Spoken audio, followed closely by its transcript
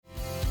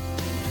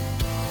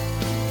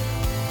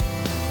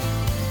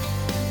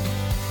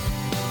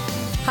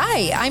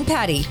Hi, I'm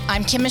Patty.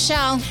 I'm Kim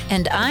Michelle.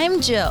 And I'm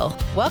Jill.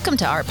 Welcome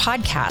to our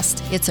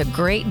podcast. It's a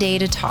great day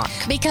to talk.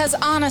 Because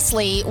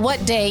honestly,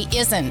 what day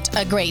isn't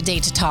a great day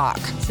to talk?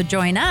 So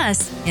join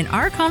us in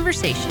our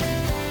conversation.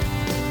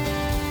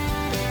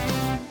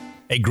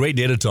 A Great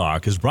Day to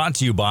Talk is brought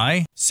to you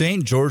by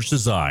St. George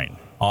Design,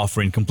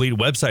 offering complete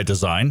website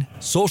design,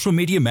 social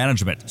media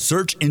management,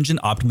 search engine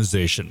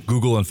optimization,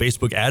 Google and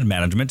Facebook ad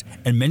management,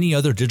 and many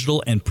other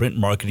digital and print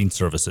marketing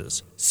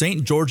services.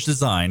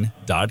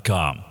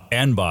 stgeorgedesign.com.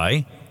 And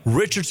by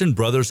Richardson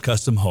Brothers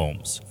Custom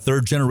Homes,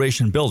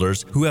 third-generation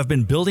builders who have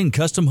been building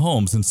custom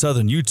homes in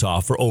southern Utah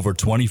for over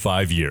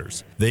 25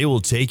 years. They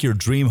will take your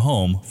dream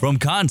home from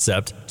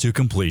concept to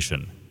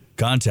completion.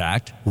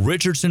 Contact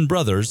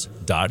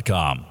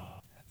richardsonbrothers.com.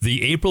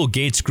 The April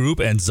Gates Group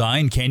and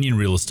Zion Canyon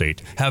Real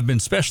Estate have been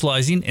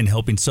specializing in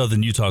helping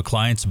Southern Utah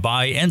clients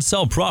buy and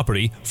sell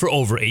property for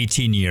over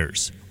 18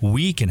 years.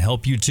 We can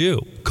help you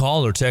too.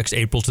 Call or text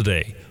April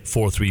today,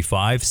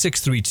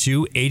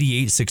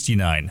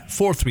 435-632-8869,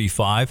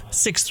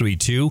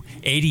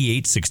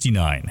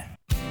 435-632-8869.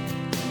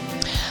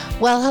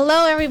 Well,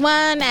 hello,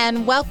 everyone,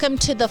 and welcome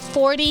to the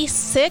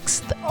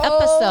 46th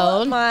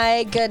episode. Oh,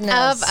 my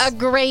goodness. Of A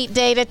Great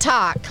Day to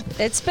Talk.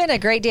 It's been a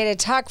great day to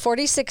talk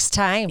 46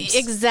 times.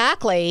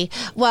 Exactly.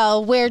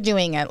 Well, we're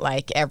doing it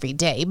like every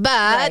day,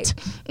 but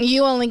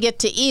you only get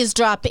to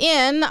eavesdrop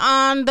in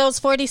on those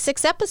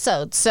 46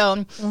 episodes.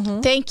 So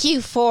thank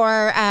you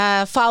for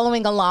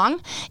following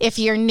along. If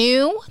you're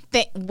new,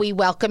 we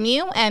welcome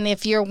you. And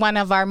if you're one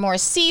of our more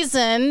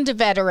seasoned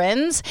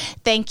veterans,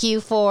 thank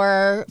you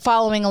for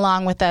following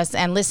along with us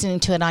and listening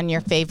to it on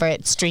your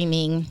favorite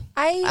streaming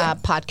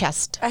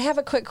podcast. I have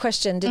a quick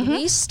question. Did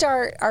we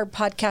start our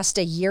podcast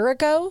a year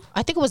ago?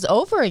 I think it was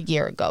over a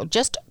year ago,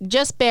 just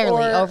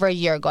barely over a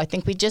year ago. I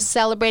think we just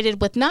celebrated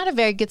with not a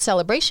very good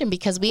celebration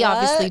because we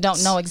obviously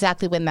don't know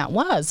exactly when that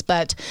was,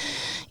 but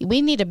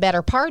we need a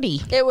better party.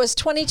 It was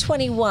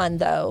 2021,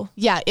 though.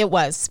 Yeah, it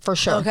was, for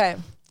sure. Okay.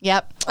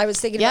 Yep. I was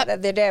thinking about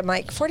that the other day. I'm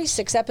like,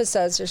 46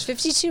 episodes. There's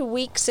 52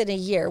 weeks in a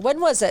year. When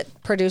was it,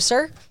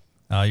 producer?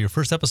 Your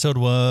first episode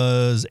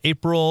was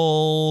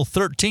April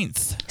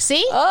 13th.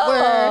 See?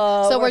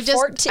 We're we're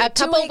just a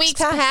couple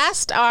weeks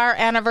past our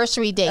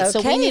anniversary date. Okay.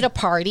 So we need a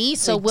party.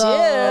 So we'll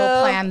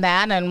plan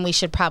that, and we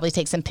should probably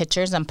take some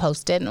pictures and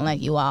post it and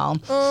let you all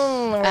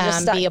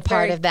be a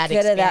part of that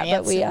experience.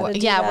 But we ought to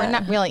do we're that.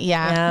 not really.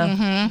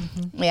 Yeah.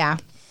 Yeah.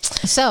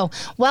 So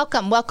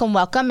welcome,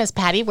 Miss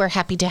Patty. We're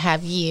happy to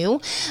have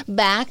you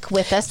back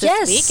with us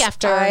this week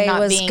after not being here. I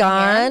was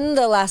gone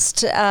the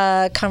last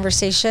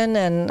conversation,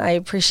 and I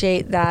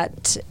appreciate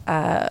that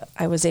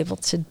I was able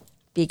to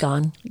be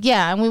gone.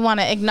 Yeah, and we want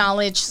to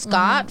acknowledge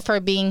Scott for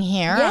being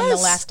here on the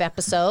last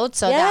episode.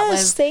 So that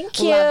was thank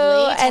you.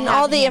 lovely to And have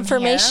all the him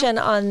information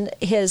on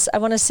his, I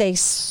want to say,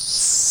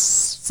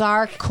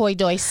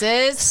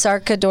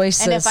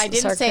 sarcoidosis. And if I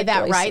didn't say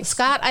that right,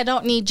 Scott, I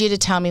don't need you to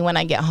tell me when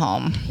I get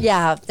home.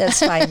 Yeah, that's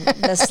fine.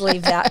 Let's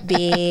leave that be.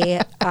 We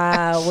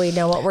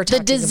know what we're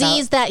talking about. The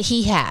disease that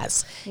he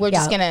has. We're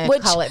just going to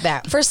call it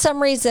that. For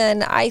some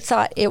reason, I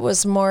thought it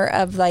was more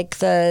of like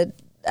the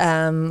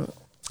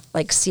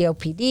like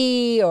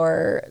COPD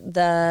or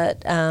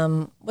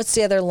the what's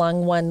the other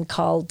lung one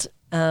called?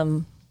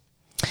 I've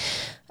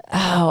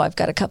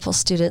got a couple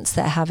students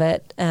that have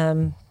it.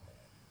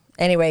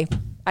 Anyway,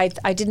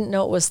 I didn't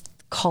know it was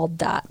called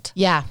that.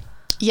 Yeah.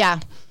 Yeah.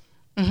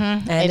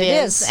 Mm-hmm. And it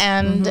is.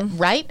 And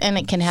and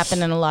it can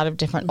happen in a lot of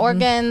different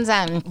organs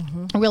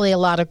and really a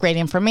lot of great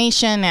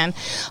information. And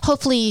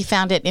hopefully you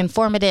found it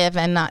informative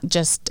and not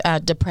just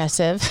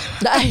depressive.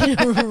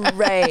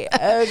 Right.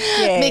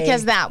 Okay.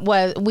 Because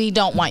we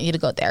don't want you to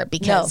go there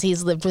because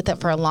he's lived with it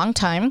for a long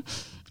time.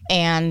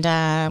 And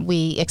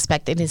we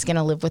expect that he's going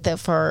to live with it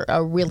for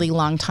a really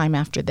long time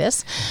after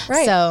this.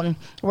 Right. So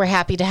we're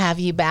happy to have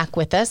you back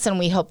with us, and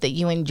we hope that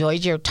you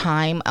enjoyed your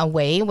time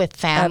away with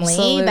family.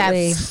 Absolutely.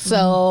 That's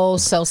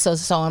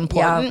so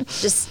important. Yeah,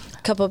 just a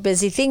couple of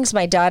busy things.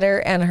 My daughter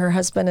and her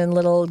husband and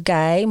little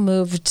guy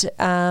moved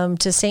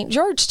to St.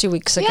 George 2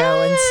 weeks ago.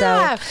 Yeah. And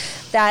so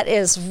that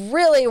is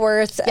really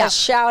worth a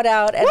shout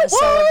out and a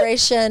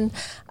celebration.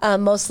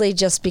 Mostly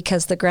just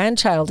because the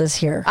grandchild is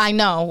here. I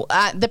know.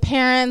 The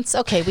parents,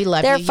 we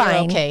love They're you. fine.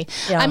 You're okay.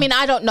 Yeah. I mean,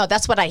 I don't know.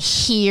 That's what I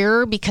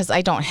hear because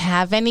I don't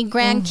have any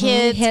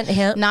grandkids. Hint,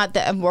 hint. Not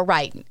that we're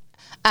right.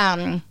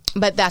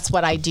 But that's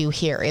what I do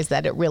hear is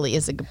that it really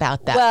is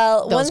about that.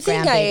 Well, one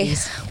thing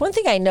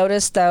I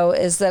noticed though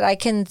is that I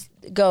can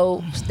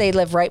go. They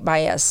live right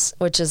by us,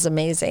 which is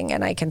amazing,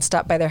 and I can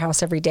stop by their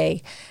house every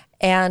day.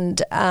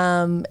 And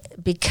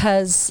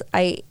because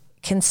I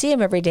can see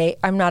him every day,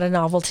 I'm not a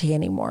novelty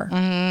anymore.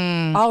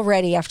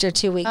 Already after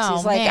 2 weeks,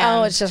 he's like,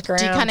 man. it's just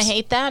Gramps. Do you kind of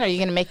hate that? Are you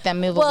going to make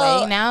them move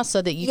away now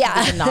so that you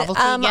can be the novelty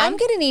again? I'm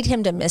going to need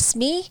him to miss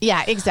me.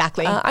 Yeah,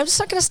 exactly. I'm just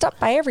not going to stop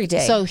by every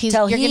day. So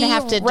you're going to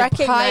have to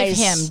deprive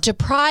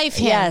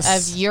him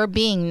of your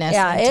beingness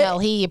until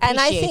he appreciates it. And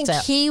I think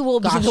he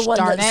will be the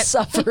one that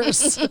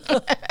suffers.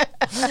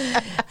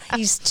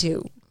 He's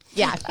 2.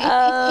 Yeah.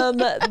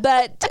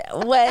 But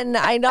when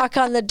I knock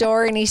on the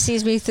door and he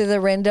sees me through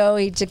the window,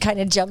 he just kind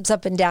of jumps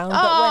up and down.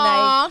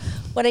 But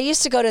when I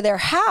used to go to their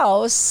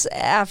house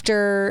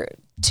after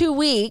 2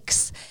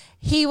 weeks,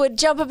 he would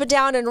jump up and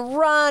down and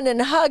run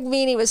and hug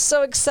me, and he was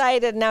so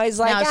excited. Now he's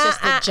like, now it's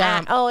just the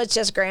jump. Oh, it's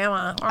just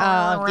grandma.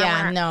 Oh,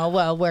 yeah, no.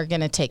 Well, we're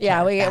going to take care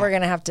of that. We're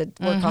going to have to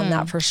work on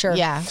that for sure.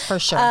 Yeah, for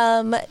sure.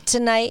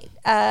 Tonight,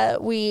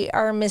 we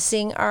are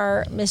missing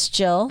our Miss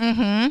Jill.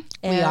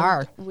 We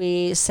are.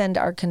 We send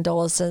our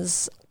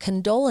condolences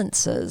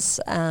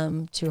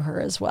to her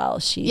as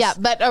well.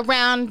 But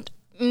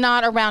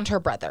not around her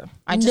brother.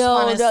 I just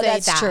want to say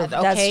that's that, true.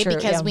 okay? That's true,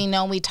 because we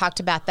know we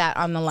talked about that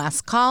on the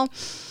last call,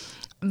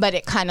 but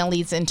it kind of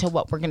leads into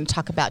what we're going to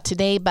talk about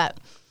today. But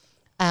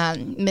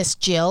Miss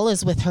Jill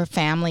is with her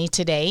family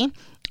today,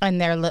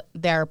 and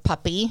their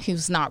puppy,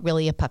 who's not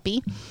really a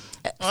puppy.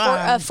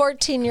 A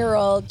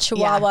 14-year-old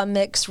Chihuahua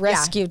mixed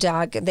rescue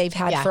dog they've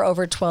had for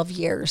over 12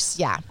 years.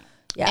 Yeah.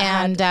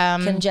 And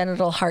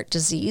congenital heart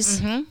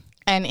disease.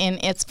 And in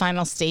its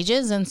final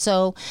stages. And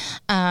so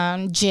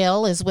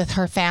Jill is with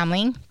her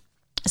family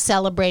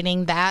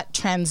celebrating that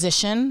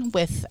transition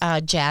with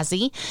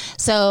Jazzy.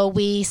 So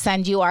we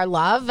send you our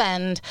love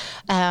and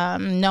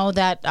know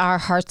that our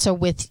hearts are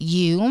with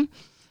you.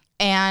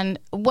 And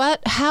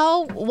what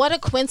a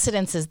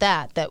coincidence is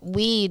that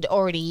we'd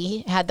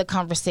already had the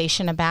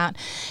conversation about,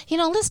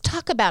 let's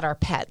talk about our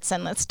pets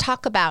and let's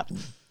talk about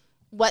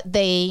what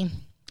they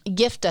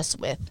gift us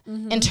with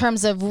in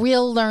terms of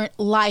real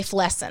life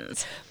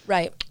lessons,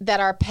 right?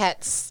 That our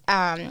pets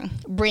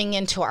bring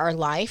into our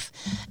life.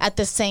 At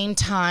the same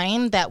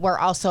time that we're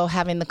also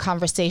having the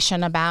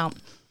conversation about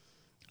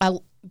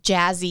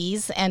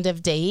Jazzy's end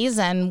of days,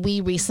 and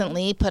we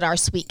recently put our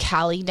sweet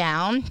Callie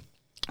down.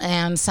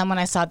 And someone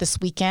I saw this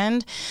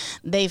weekend,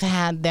 they've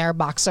had their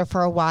boxer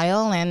for a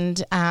while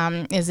and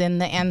is in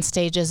the end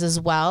stages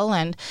as well.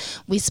 And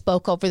we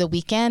spoke over the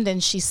weekend,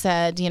 and she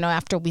said,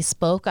 after we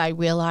spoke, I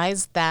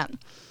realized that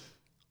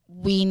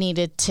we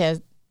needed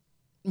to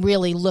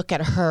really look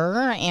at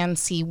her and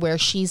see where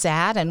she's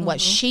at and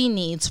what she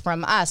needs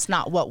from us,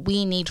 not what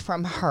we need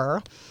from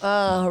her.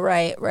 Oh,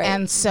 right.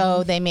 And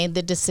so they made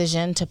the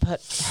decision to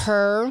put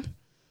her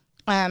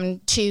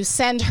to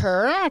send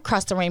her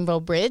across the Rainbow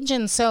Bridge,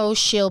 and so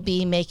she'll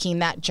be making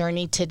that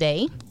journey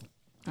today.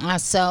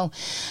 So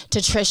to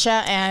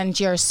Trisha and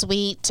your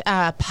sweet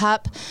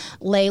pup,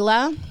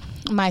 Layla,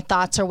 my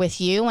thoughts are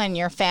with you and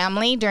your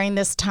family during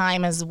this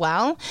time as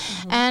well.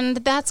 And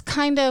that's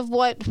kind of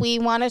what we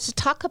wanted to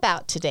talk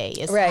about today,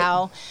 is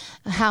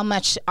how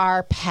much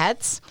our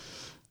pets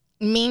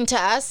mean to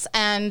us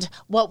and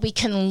what we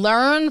can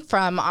learn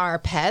from our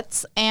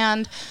pets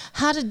and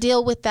how to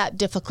deal with that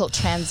difficult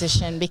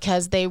transition,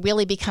 because they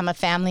really become a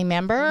family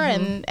member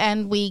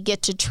and we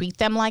get to treat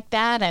them like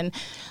that, and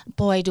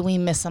boy, do we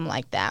miss them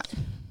like that.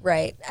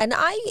 Right. And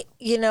I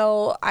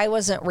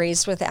wasn't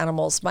raised with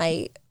animals.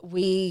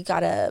 We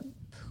got a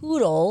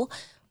poodle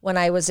when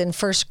I was in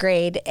first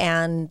grade,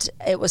 and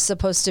it was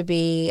supposed to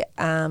be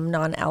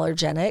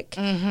non-allergenic.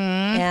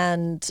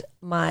 And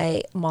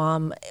my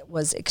mom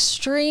was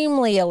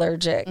extremely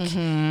allergic.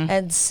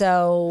 And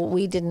so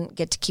we didn't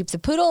get to keep the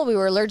poodle. We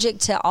were allergic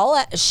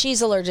to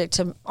she's allergic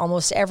to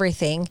almost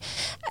everything,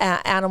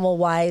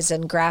 animal-wise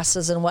and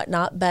grasses and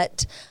whatnot.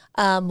 But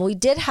we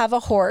did have a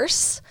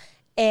horse.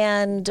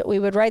 And we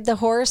would ride the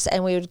horse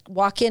and we would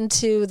walk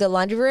into the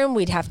laundry room.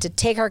 We'd have to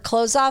take our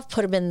clothes off,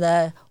 put them in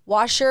the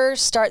washer,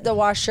 start the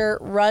washer,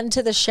 run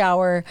to the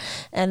shower,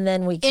 and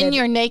then we could... In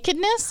your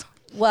nakedness?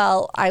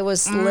 Well, I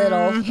was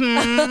little.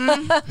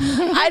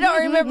 I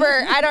don't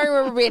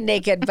remember being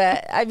naked,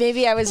 but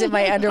maybe I was in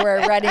my underwear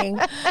running.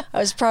 I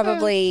was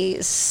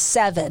probably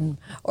 7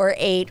 or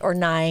 8 or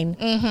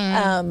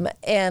 9.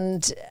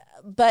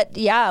 But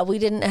yeah, we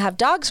didn't have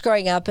dogs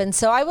growing up. And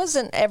so I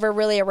wasn't ever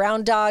really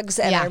around dogs.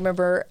 And I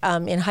remember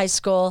in high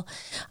school,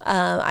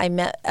 I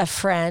met a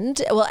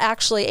friend. Well,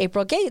 actually,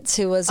 April Gates,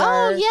 who was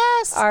our who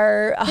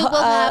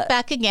we'll have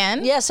back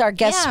again. Yes, our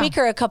guest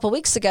speaker a couple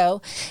weeks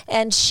ago.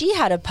 And she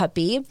had a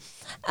puppy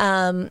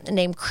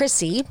named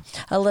Chrissy,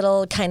 a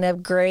little kind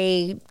of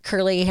gray,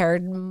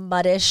 curly-haired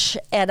muddish.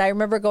 And I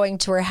remember going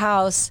to her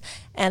house,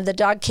 and the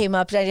dog came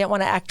up, and I didn't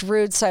want to act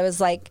rude. So I was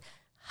like,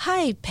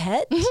 "Hi,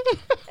 pet."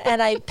 And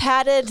I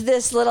patted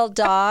this little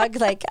dog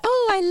like,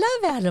 "Oh, I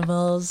love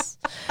animals."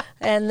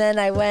 And then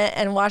I went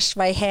and washed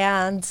my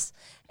hands,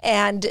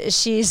 and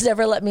she's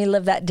never let me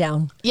live that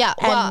down. Yeah.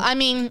 Well,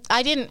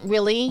 I didn't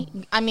really.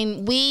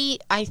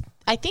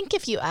 I think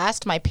if you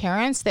asked my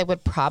parents, they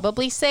would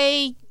probably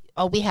say,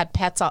 "Oh, we had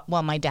pets."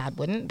 Well, my dad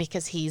wouldn't,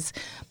 because he's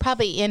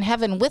probably in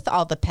heaven with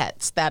all the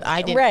pets that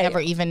I didn't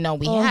ever even know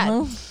we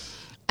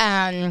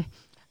had.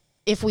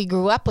 If we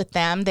grew up with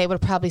them, they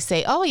would probably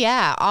say, "Oh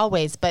yeah,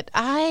 always." But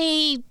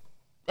I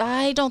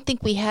don't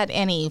think we had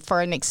any for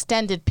an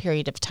extended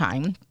period of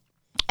time.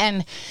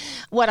 And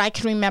what I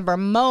can remember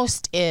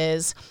most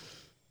is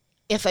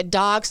if a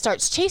dog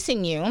starts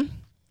chasing you,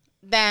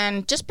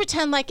 then just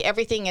pretend like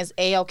everything is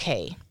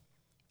A-okay,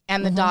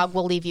 and the dog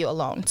will leave you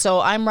alone.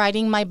 So I'm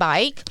riding my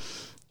bike,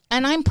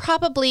 And I'm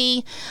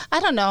probably,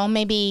 I don't know,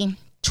 maybe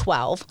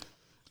 12.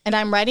 And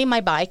I'm riding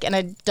my bike and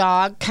a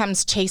dog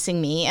comes chasing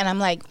me. And I'm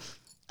like,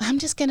 I'm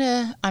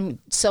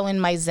so in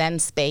my Zen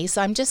space.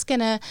 I'm just going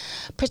to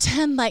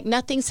pretend like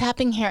nothing's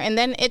happening here. And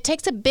then it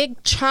takes a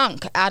big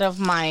chunk out of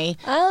my,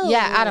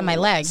 out of my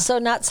leg. So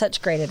not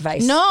such great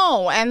advice.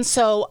 No. And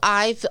so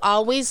I've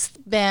always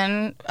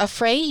been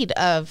afraid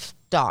of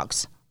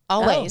dogs.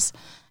 Always.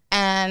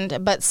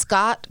 But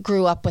Scott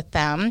grew up with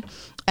them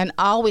and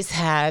always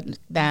had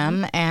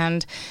them.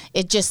 And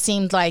it just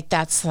seemed like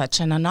that's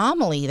such an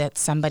anomaly that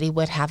somebody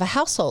would have a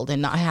household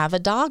and not have a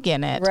dog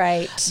in it.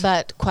 Right.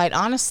 But quite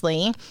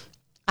honestly,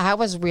 I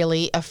was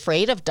really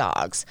afraid of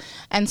dogs.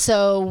 And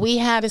so we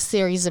had a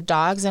series of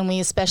dogs, and we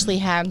especially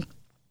had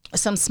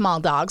some small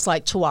dogs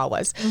like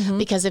Chihuahuas,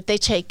 because if they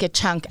take a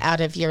chunk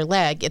out of your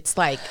leg, it's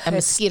like a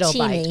mosquito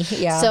bite.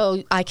 Yeah.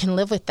 So I can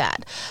live with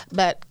that.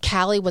 But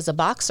Callie was a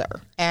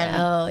boxer,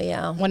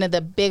 and one of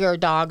the bigger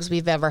dogs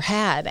we've ever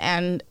had.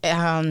 And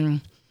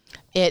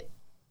it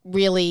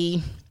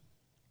really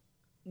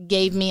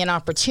gave me an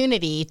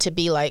opportunity to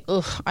be like,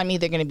 oh, I'm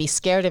either going to be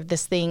scared of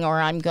this thing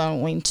or I'm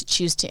going to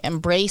choose to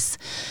embrace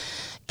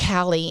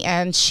Callie.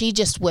 And she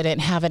just wouldn't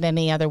have it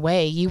any other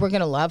way. You were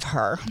going to love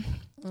her.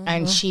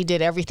 And she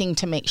did everything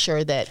to make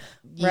sure that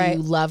you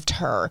loved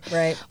her,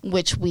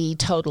 which we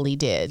totally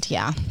did.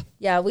 Yeah.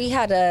 Yeah. We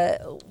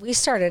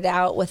started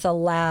out with a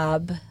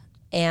lab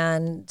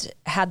and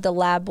had the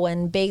lab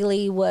when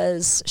Bailey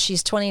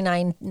she's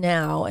 29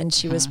 now, and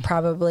she was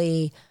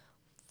probably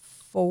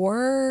 3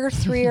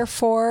 or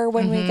 4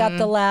 when we got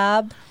the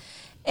lab.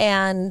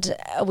 And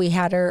we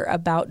had her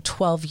about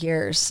 12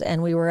 years,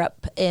 and we were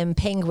up in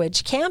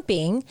Panguitch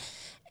camping.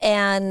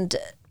 And,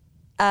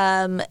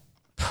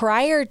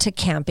 prior to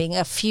camping,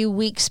 a few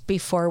weeks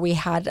before, we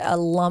had a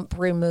lump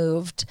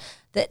removed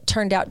that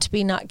turned out to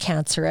be not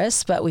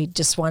cancerous, but we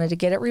just wanted to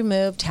get it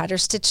removed, had her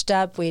stitched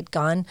up. We'd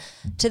gone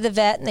to the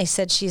vet and they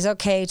said, she's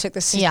okay. Took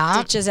the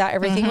stitches out.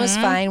 Everything was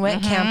fine.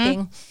 Went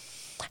camping.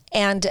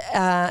 And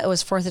it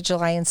was 4th of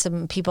July and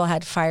some people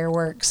had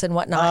fireworks and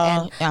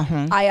whatnot.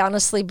 I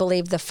honestly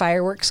believe the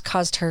fireworks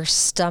caused her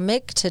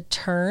stomach to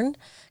turn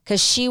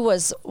because she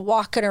was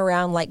walking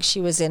around like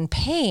she was in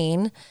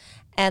pain.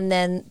 And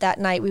then that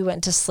night we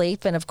went to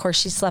sleep, and of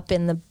course she slept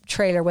in the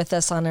trailer with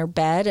us on her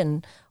bed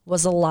and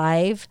was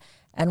alive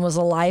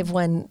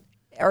when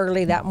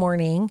early that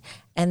morning.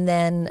 And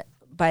then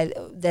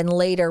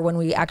later when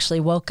we actually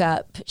woke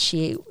up,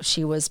 she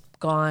was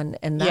gone,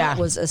 and that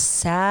was a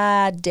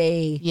sad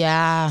day.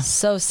 Yeah,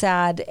 so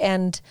sad.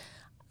 And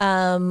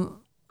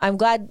I'm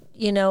glad,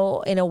 in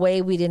a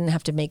way we didn't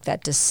have to make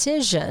that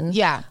decision.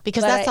 Yeah,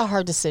 because that's a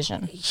hard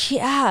decision.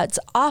 Yeah, it's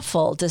an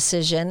awful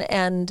decision,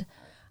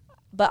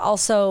 but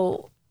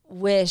also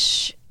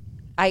wish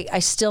I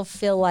still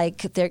feel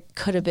like there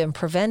could have been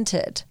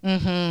prevented.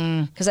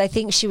 Because I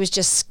think she was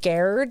just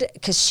scared,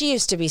 because she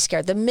used to be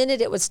scared. The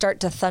minute it would start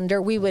to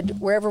thunder, we would,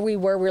 wherever we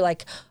were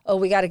like, oh,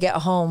 we got to get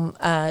home.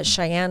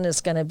 Cheyenne is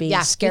going to be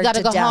scared to death.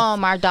 We got to go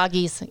home. Our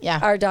doggies. Yeah.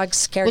 Our dog's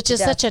scared to death. Which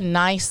is such a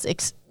nice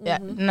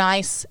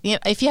nice.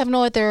 If you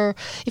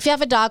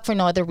have a dog for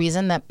no other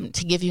reason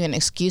to give you an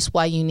excuse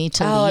why you need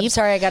to leave. I'm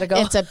sorry, I gotta go.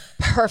 It's a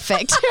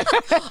perfect.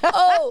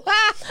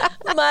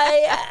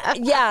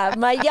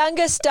 My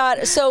youngest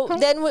daughter. So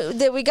then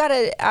we got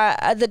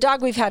the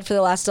dog we've had for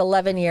the last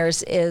 11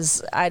 years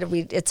is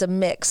it's a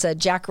mix, a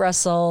Jack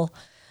Russell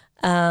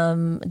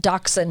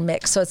Dachshund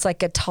mix. So it's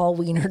like a tall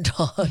wiener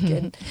dog,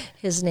 and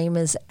his name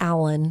is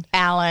Alan.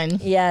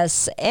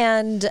 Yes.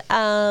 And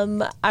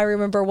I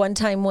remember one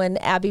time when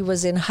Abby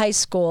was in high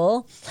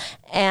school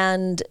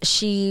and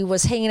she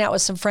was hanging out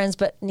with some friends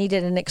but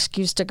needed an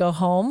excuse to go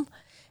home,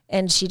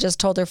 and she just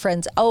told her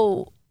friends,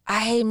 oh,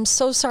 I'm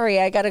so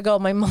sorry, I gotta go.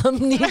 My mom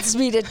needs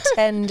me to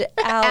tend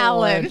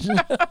Alan.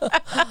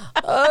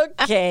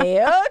 Okay,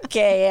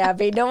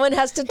 Abby. No one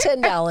has to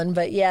tend Alan,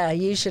 but yeah,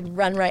 you should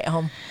run right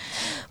home.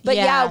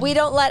 But we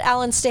don't let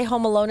Alan stay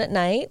home alone at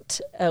night.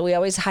 We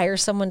always hire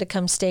someone to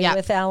come stay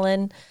with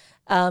Alan.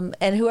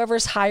 And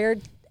whoever's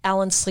hired,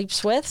 Alan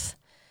sleeps with,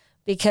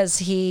 because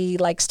he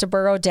likes to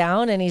burrow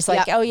down, and he's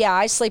like, oh yeah,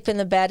 I sleep in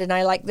the bed and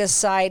I like this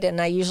side,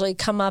 and I usually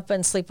come up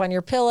and sleep on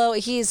your pillow.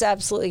 He's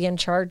absolutely in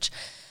charge.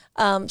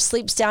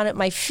 Sleeps down at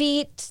my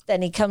feet,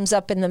 then he comes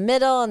up in the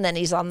middle, and then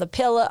he's on the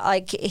pillow. I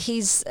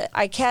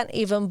can't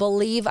even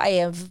believe I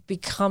have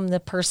become the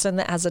person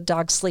that has a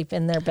dog sleep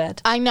in their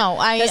bed. I know.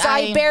 Because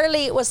I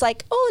barely was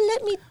like, oh,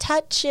 let me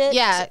touch it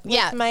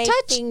with my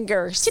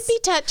fingers. To be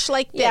touched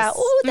like this. Yeah,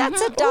 oh,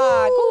 that's a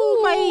dog. Ooh,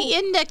 my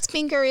index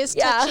finger is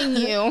touching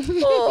you.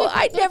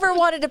 I never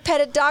wanted to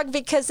pet a dog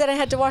because then I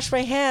had to wash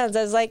my hands.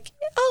 I was like,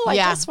 I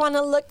just want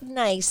to look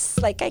nice.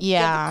 Like I give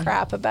a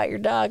crap about your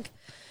dog.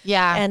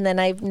 Yeah. And then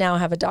I now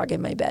have a dog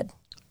in my bed.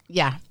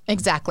 Yeah,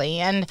 exactly.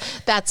 And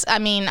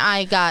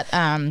I got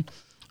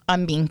a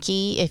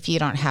minky if you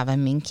don't have a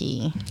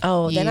minky.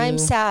 Oh, then I'm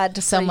sad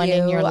for Someone you.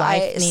 in your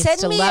life needs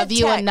send to me love a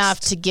you text. enough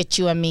to get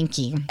you a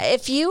minky.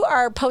 If you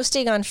are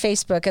posting on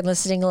Facebook and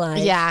listening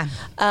live,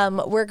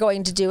 we're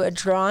going to do a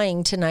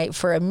drawing tonight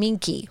for a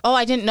minky. Oh,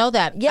 I didn't know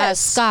that. Yes.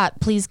 Scott,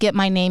 please get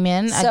my name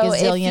in a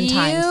gazillion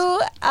times. So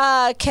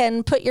if you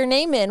can put your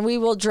name in, we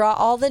will draw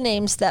all the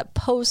names that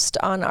post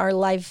on our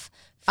live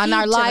feed On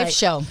our live tonight.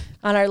 show.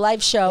 On our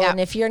live show. Yeah. And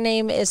if your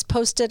name is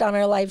posted on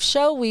our live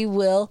show, we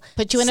will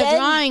Put you in a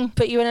drawing.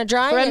 Put you in a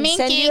drawing For a and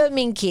send minky. you a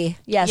minky.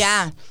 Yes.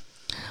 Yeah.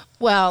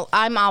 Well,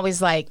 I'm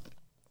always like,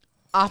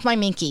 off my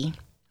minky.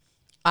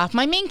 Off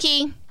my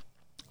minky.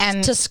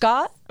 And To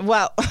Scott?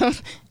 well,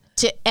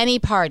 to any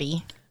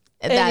party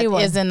that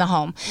Anyone. is in the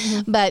home.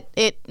 But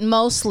it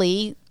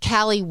mostly,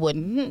 Callie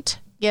wouldn't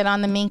get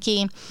on the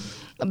minky.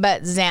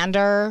 But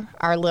Xander,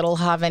 our little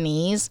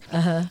Havanese,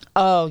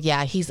 oh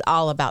yeah, he's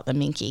all about the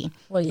minky.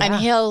 Well, yeah. And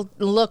he'll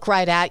look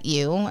right at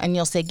you and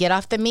you'll say, get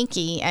off the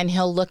minky. And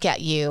he'll look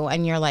at you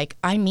and you're like,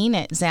 I mean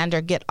it,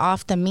 Xander, get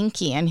off the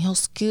minky. And he'll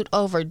scoot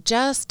over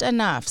just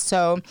enough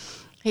so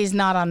he's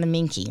not on the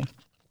minky.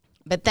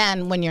 But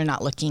then when you're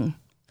not looking,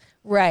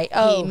 Right. he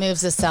Oh,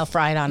 moves himself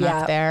right on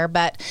Yeah. up there.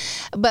 But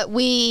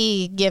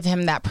we give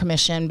him that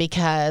permission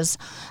because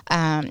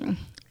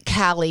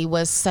Callie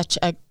was such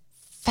a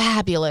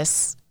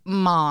fabulous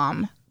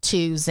mom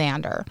to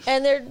Xander.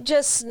 and they're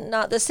just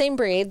not the same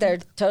breed. They're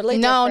totally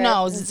No, different.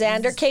 no.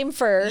 Xander came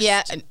first.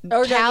 Yeah,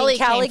 Or Callie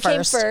Callie came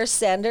came first.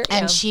 Xander.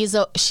 And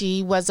yeah.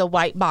 she was a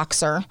white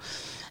boxer.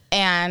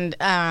 And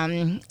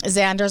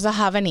Xander's a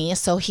Havanese,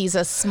 so he's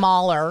a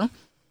smaller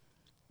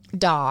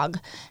dog.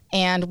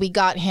 And we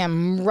got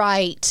him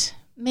right,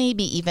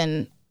 maybe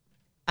even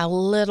a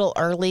little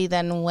early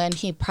than when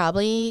he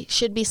probably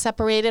should be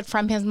separated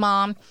from his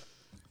mom.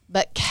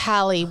 But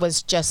Callie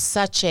was just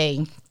such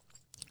a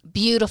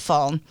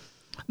beautiful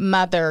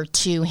mother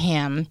to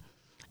him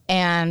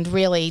and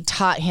really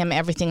taught him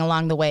everything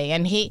along the way.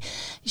 And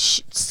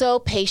so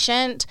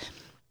patient.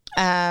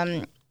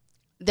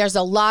 There's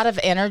a lot of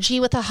energy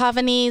with the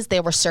Havanese.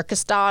 They were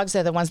circus dogs.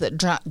 They're the ones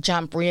that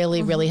jump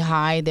really, really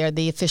high. They're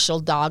the official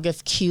dog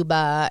of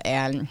Cuba.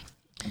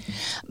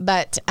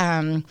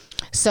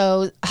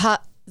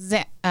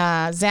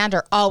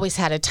 Xander always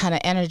had a ton of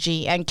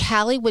energy, and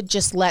Callie would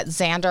just let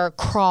Xander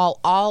crawl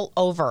all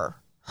over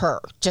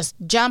her, just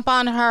jump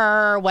on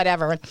her,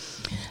 whatever,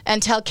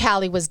 until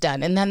Callie was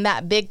done. And then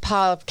that big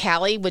paw of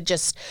Callie would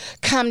just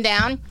come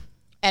down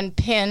and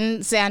pin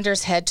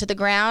Xander's head to the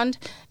ground.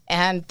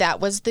 And that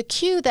was the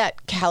cue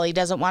that Callie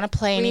doesn't want to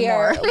play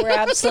anymore. We're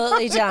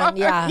absolutely done.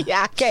 Yeah.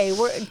 Yeah. Okay.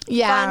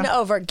 Fun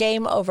over.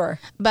 Game over.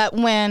 But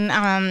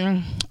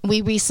when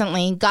we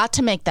recently got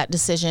to make that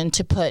decision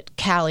to put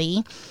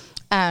Callie,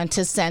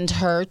 to send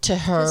her to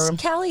her.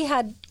 Callie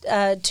had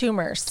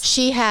tumors.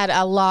 She had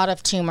a lot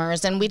of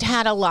tumors, and we'd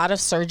had a lot of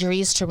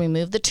surgeries to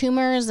remove the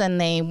tumors,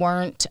 and they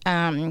weren't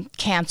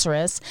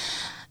cancerous.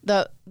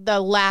 The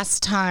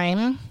last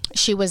time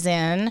she was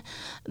in,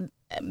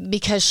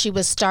 because she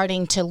was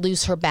starting to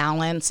lose her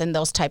balance and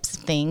those types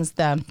of things,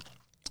 the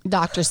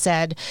doctor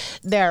said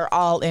they're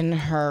all in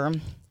her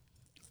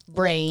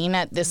brain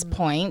at this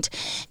point.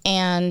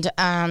 And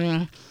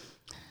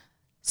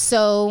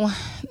so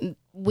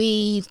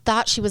we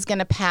thought she was going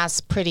to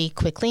pass pretty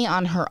quickly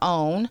on her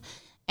own.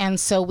 And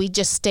so we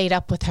just stayed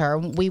up with her.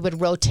 We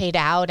would rotate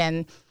out,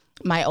 and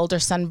my older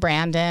son,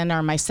 Brandon,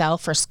 or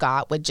myself or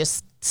Scott would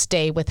just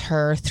stay with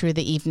her through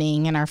the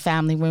evening in our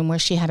family room where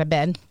she had a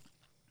bed.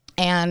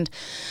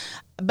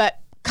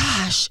 But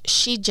gosh,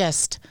 she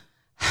just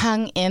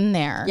hung in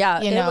there. Yeah,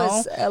 you it know?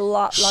 was a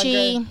lot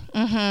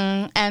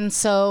longer. And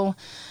so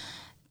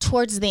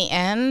towards the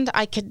end,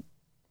 I could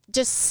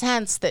just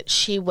sense that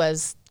she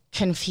was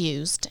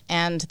confused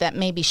and that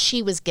maybe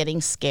she was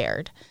getting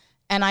scared.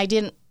 And I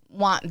didn't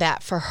want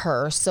that for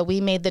her. So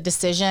we made the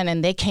decision,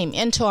 and they came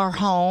into our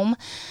home,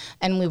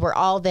 and we were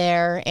all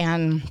there,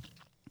 and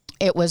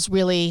it was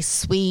really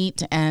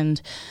sweet and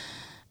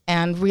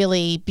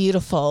really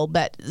beautiful.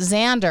 But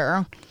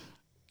Xander,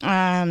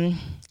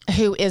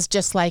 who is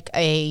just like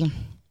a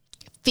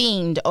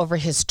fiend over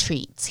his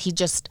treats, he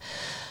just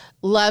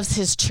loves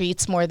his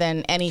treats more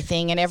than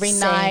anything. And every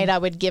night I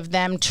would give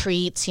them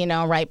treats,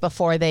 right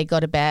before they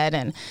go to bed.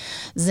 And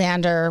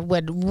Xander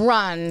would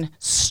run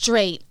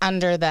straight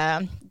under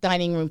the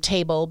dining room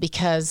table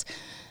because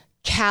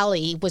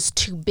Callie was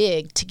too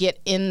big to get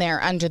in there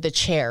under the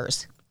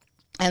chairs.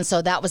 And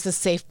so that was a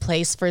safe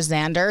place for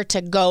Xander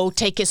to go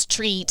take his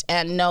treat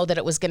and know that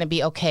it was going to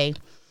be okay.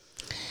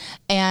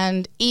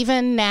 And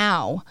even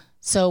now,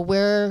 so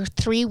we're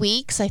 3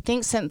 weeks, I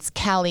think, since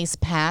Callie's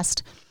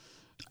passed.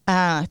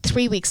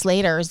 3 weeks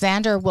later,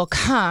 Xander will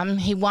come.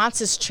 He wants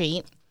his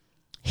treat.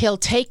 He'll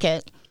take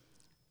it.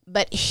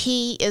 But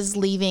he is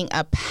leaving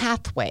a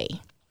pathway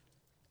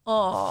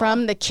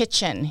from the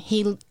kitchen.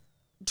 He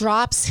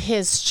drops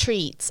his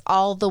treats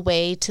all the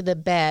way to the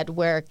bed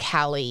where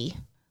Callie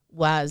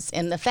was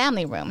in the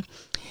family room.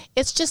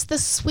 It's just the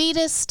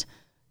sweetest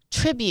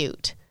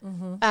tribute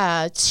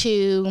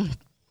to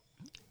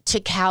to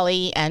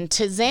Callie and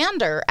to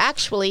Xander,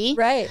 actually.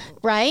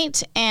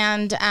 Right.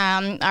 And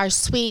our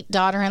sweet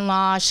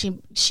daughter-in-law,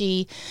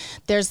 she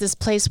there's this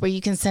place where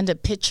you can send a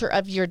picture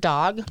of your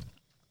dog,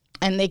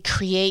 and they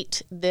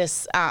create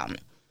this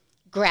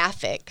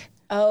graphic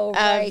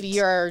of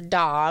your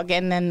dog,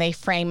 and then they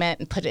frame it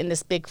and put it in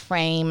this big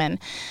frame, and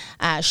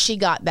she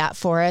got that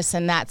for us,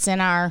 and that's in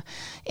our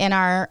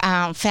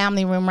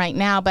family room right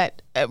now.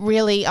 But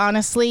really,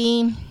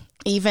 honestly,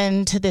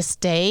 even to this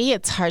day,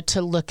 it's hard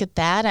to look at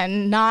that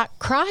and not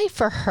cry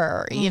for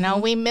her. You know,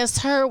 we miss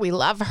her, we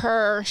love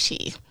her.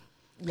 She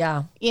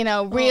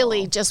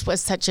really just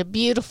was such a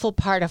beautiful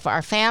part of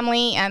our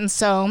family. And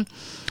so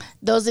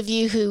those of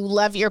you who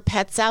love your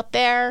pets out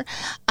there,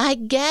 I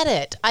get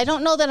it. I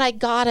don't know that I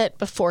got it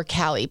before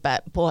Callie,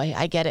 but boy,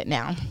 I get it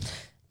now.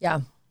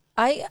 Yeah.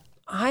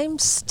 I'm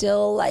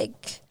still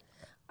like,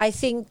 I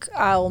think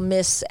I'll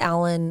miss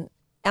Alan.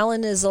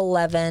 Alan is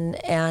 11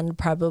 and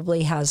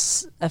probably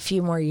has a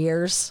few more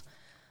years.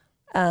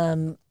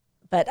 But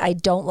I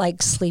don't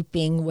like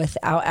sleeping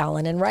without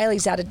Alan. And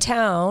Riley's out of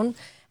town.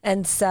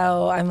 And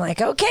so I'm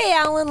like, okay,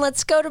 Alan,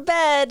 let's go to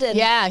bed. And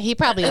yeah, he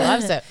probably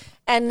loves it.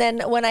 And then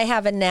when I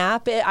have a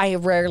nap, I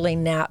rarely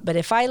nap. But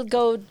if I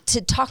go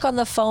to talk on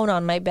the phone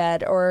on my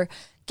bed or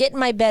get in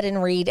my bed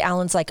and read,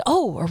 Alan's like,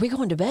 oh, are we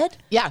going to bed?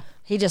 Yeah.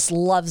 He just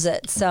loves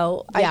it.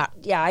 So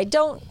I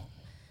don't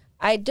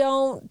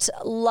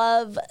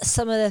love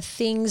some of the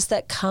things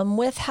that come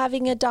with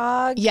having a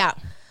dog. Yeah.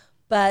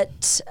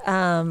 But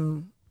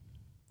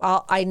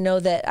I know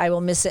that I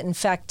will miss it. In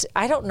fact,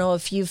 I don't know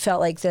if you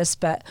felt like this,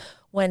 but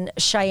when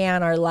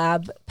Cheyenne, our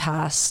lab,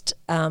 passed,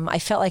 I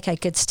felt like I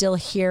could still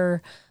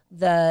hear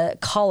the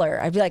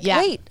collar. I'd be like,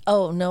 wait,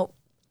 oh no,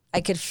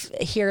 I could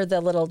hear the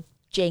little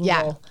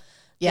jangle,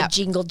 the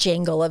jingle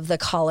jangle of the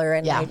collar,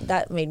 and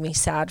that made me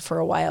sad for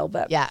a while.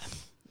 But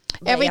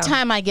every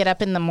time I get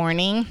up in the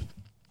morning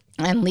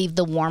and leave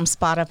the warm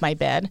spot of my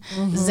bed,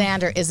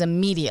 Xander is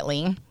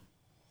immediately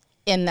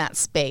in that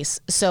space.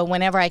 So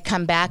whenever I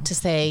come back to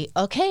say,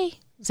 okay,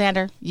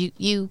 Xander,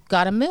 you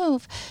got to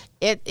move,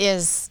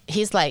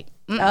 he's like,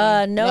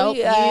 nope,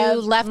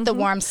 you left the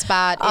warm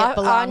spot. It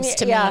belongs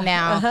to me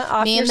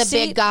now. Me and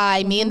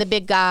the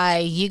big guy,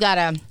 you got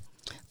to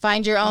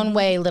find your own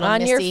way, little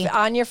missy.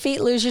 On your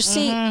feet, lose your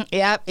seat.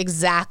 Yep,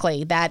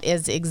 exactly. That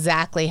is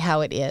exactly how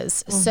it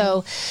is.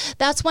 So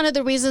that's one of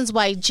the reasons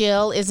why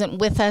Jill isn't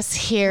with us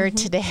here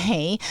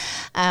today,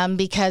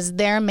 because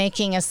they're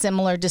making a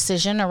similar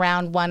decision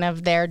around one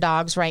of their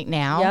dogs right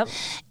now. Yep.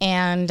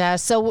 And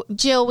so,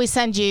 Jill, we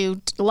send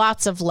you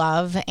lots of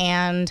love,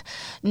 and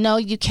no,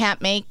 you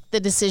can't make the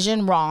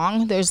decision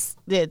wrong. There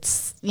isn't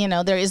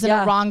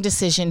a wrong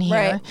decision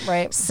here.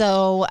 Right.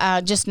 So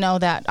just know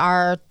that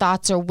our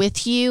thoughts are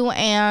with you,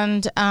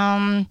 and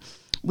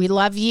we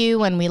love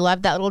you, and we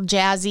love that little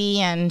Jazzy,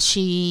 and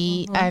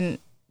she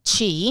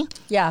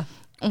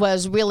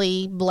was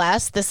really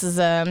blessed. This is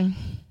a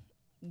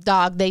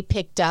dog they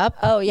picked up.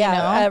 Oh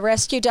yeah, a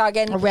rescue dog,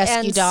 and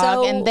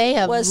they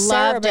have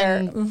loved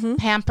and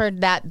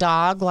pampered that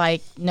dog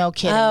like no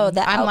kidding.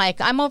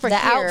 I'm over here.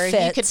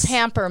 Outfits. You could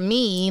pamper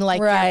me like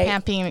you're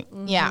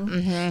pampering.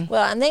 Yeah.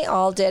 Well, and they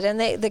all did, and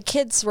the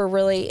kids were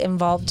really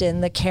involved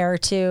in the care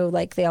too.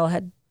 Like they all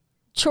had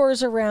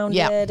chores around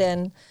it,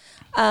 and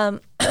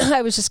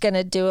I was just going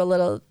to do a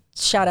little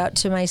shout out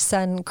to my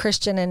son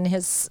Christian and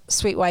his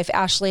sweet wife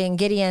Ashley and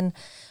Gideon.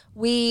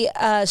 We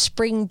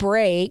spring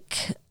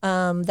break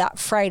that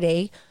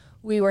Friday,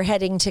 we were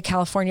heading to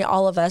California,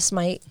 all of us,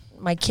 my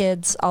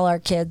kids, all our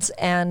kids,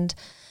 and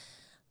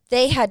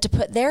they had to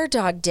put their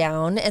dog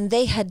down, and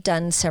they had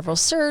done several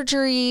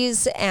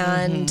surgeries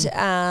and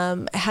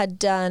had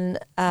done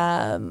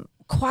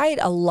quite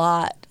a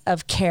lot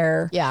of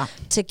care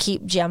to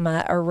keep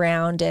Gemma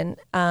around, and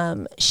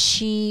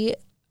she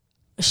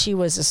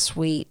was a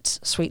sweet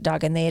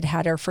dog, and they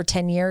had her for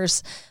 10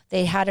 years.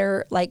 They had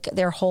her like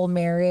their whole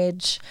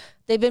marriage.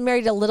 They've been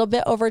married a little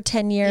bit over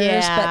 10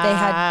 years, but they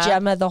had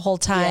Gemma the whole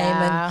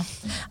time.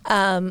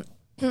 And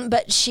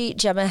but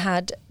Gemma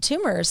had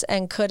tumors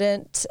and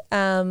couldn't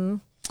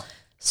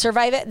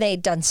survive it.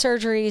 They'd done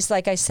surgeries,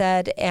 like I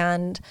said,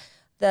 and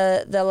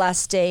the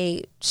last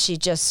day she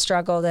just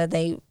struggled, and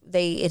they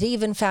had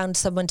even found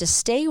someone to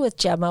stay with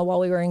Gemma while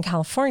we were in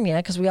California,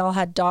 because we all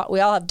have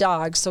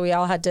dogs, so we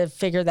all had to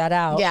figure that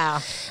out.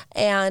 Yeah.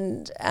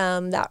 And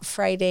that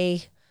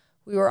Friday,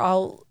 we were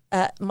all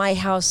at my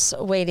house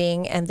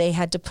waiting, and they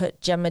had to put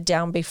Gemma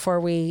down before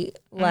we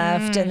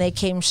left, and they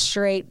came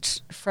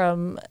straight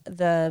from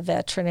the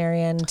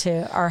veterinarian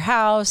to our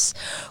house,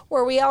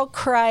 where we all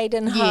cried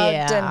and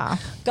hugged and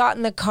got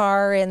in the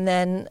car, and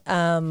then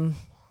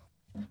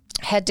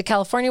head to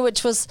California,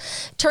 which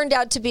turned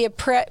out to be a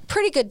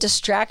pretty good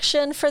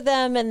distraction for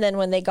them. And then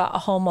when they got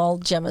home, all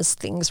Gemma's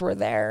things were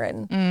there,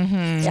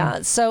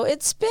 and so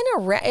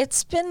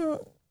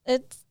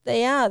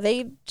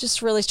they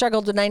just really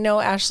struggled. And I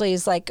know Ashley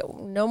is like,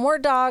 no more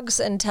dogs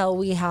until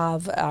we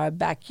have a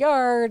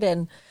backyard,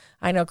 and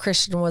I know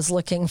Christian was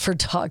looking for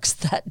dogs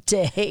that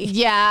day.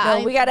 Yeah,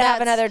 No, we got to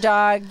have another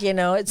dog. You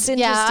know, it's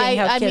interesting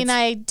how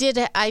kids...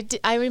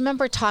 I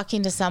remember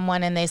talking to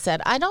someone and they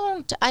said, I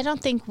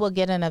don't think we'll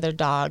get another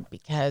dog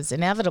because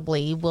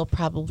inevitably we'll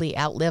probably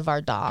outlive our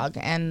dog.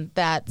 And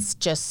that's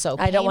just so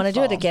painful. I don't want to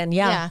do it again.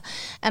 Yeah.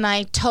 And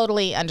I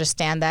totally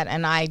understand that.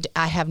 And I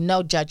have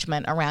no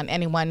judgment around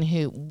anyone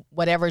who,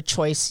 whatever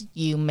choice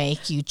you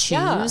make, you choose.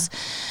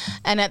 Yeah.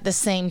 And at the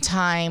same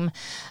time,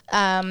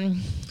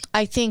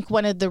 I think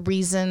one of the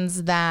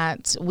reasons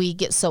that we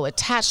get so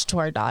attached to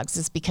our dogs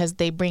is because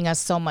they bring us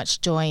so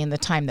much joy in the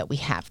time that we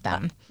have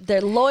them.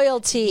 Their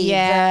loyalty,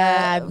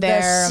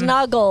 the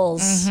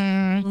snuggles.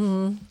 Mm-hmm.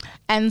 Mm-hmm.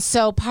 And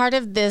so part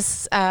of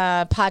this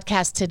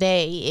podcast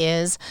today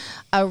is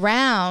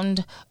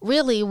around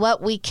really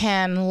what we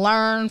can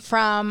learn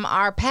from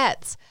our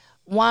pets.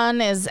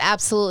 One is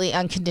absolutely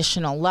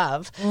unconditional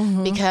love,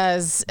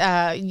 because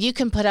you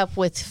can put up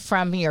with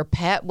from your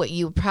pet what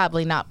you would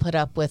probably not put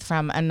up with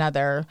from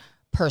another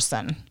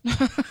person.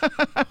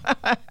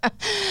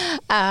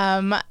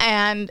 But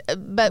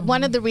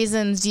one of the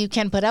reasons you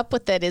can put up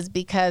with it is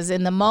because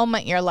in the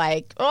moment you're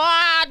like,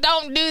 oh,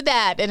 don't do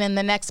that. And in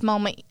the next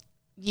moment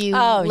you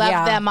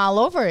love them all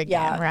over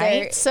again,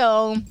 right?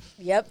 So,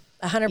 yep.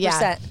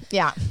 100%.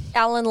 Yeah.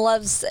 Alan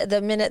loves the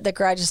minute the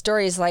garage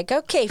door is like,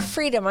 okay,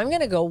 freedom. I'm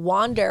going to go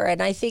wander.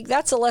 And I think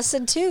that's a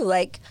lesson too.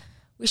 Like,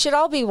 we should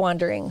all be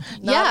wandering.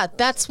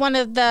 That's one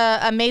of the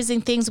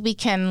amazing things we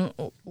can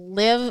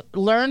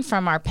learn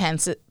from our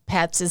pets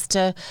is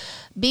to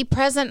be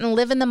present and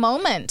live in the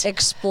moment.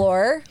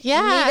 Explore.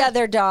 Yeah. Meet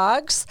other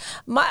dogs.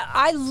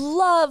 I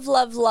love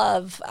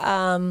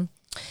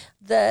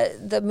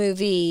the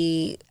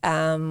movie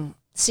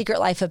Secret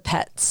Life of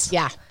Pets.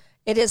 Yeah.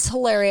 It is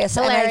hilarious.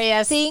 And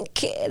I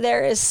think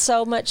there is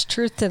so much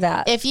truth to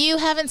that. If you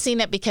haven't seen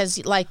it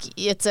because like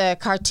it's a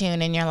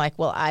cartoon and you're like,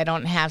 well, I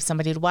don't have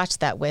somebody to watch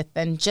that with,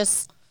 then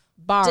just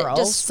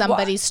borrow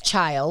somebody's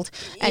child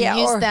and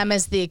use them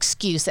as the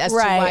excuse as to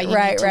why you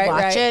need to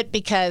watch it,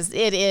 because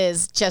it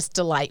is just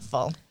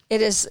delightful.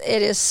 It is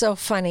so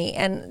funny,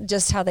 and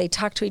just how they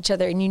talk to each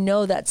other, and you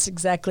know that's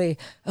exactly,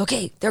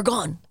 okay, they're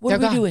gone. What are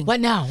we doing? What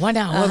now? What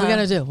are we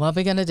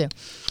going to do?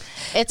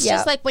 It's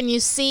just like when you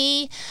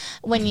see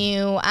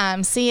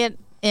it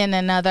in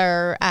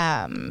another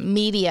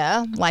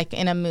media, like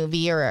in a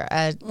movie or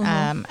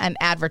an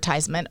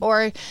advertisement,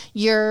 or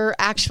you're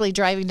actually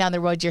driving down the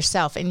road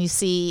yourself and you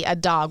see a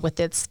dog with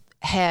its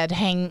head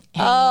hanging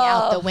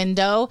out the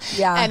window,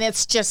 and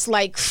it's just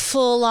like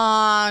full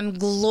on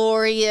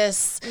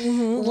glorious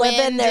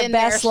living their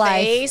best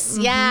life.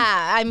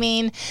 I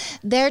mean,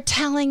 they're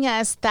telling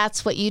us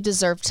that's what you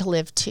deserve to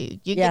live to.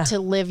 You get to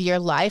live your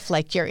life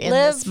like you're in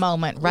this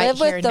moment right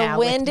here with now the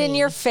wind in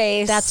your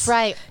face. That's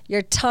right.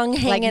 Your tongue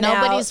hanging like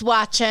nobody's out,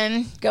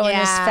 watching, going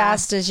as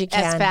fast as you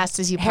can, as fast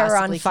as you hair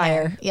possibly on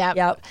fire.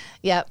 Can.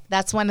 Yep.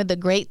 That's one of the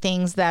great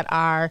things that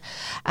our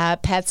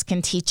pets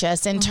can teach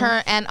us in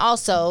turn, and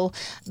also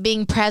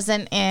being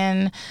present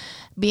in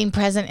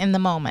the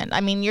moment.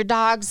 I mean, your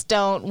dogs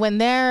don't, when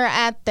they're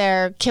at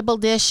their kibble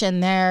dish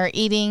and they're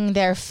eating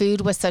their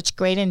food with such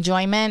great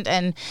enjoyment,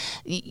 and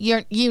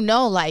you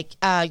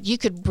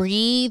could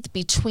breathe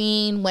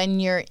between when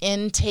you're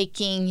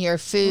intaking your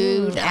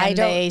food and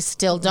they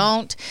still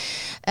don't.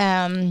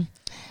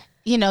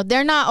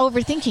 They're not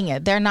overthinking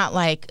it. They're not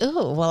like,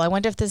 oh, well, I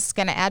wonder if this is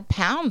going to add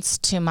pounds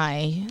to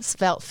my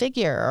svelte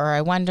figure, or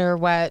I wonder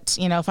what,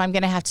 if I'm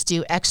going to have to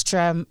do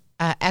extra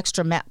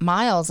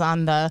miles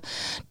on the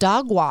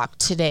dog walk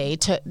today.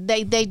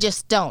 They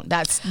just don't.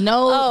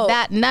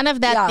 None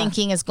of that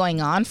thinking is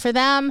going on for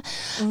them.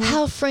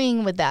 How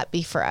freeing would that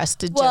be for us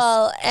to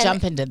just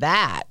jump into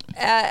that?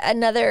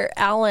 Another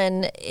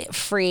Alan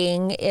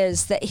freeing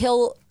is that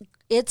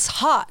it's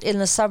hot in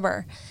the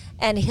summer,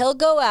 and he'll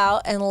go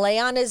out and lay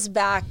on his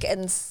back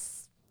and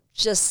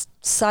just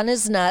sun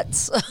his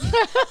nuts.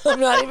 I'm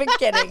not even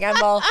kidding.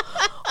 I'm all,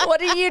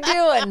 what are you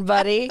doing,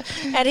 buddy?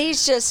 And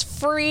he's just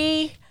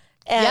free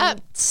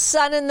and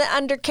sun in the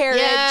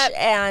undercarriage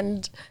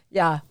and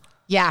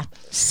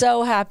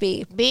so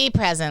happy. Be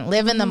present,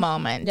 live in the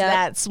moment.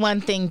 That's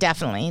one thing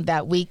definitely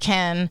that we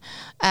can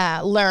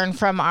learn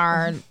from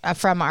our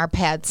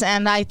pets.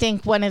 And I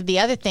think one of the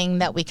other thing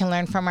that we can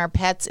learn from our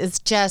pets is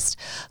just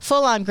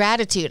full on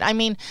gratitude. I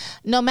mean,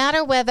 no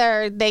matter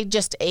whether they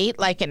just ate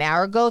like an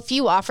hour ago, if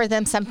you offer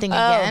them something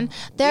again,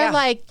 they're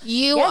like,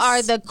 you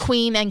are the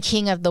queen and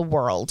king of the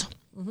world.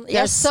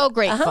 They're so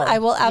grateful. I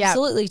will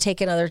absolutely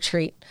take another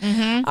treat.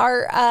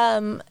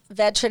 Our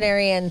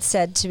veterinarian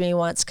said to me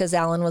once, because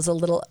Alan was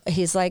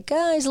he's like,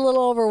 he's a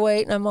little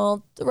overweight, and I'm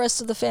all, the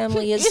rest of the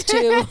family is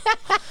too.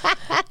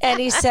 And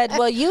he said,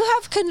 well, you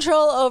have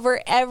control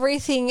over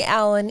everything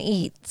Alan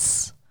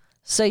eats.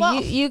 So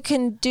you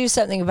can do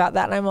something about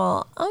that. And I'm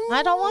all,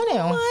 I don't want to.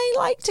 I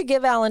like to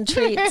give Alan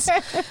treats.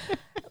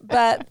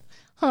 But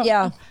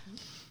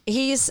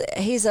he's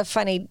a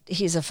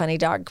funny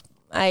dog.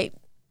 I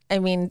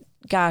mean,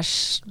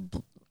 gosh,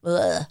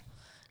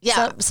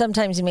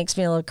 sometimes he makes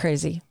me a little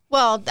crazy.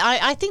 Well,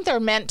 I think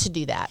they're meant to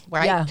do that,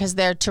 right? Yeah. Because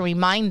they're to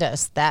remind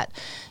us that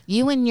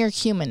you and your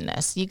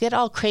humanness, you get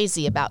all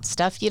crazy about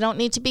stuff you don't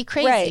need to be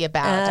crazy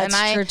about.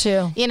 That's true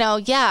too.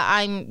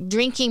 I'm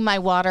drinking my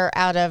water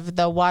out of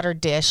the water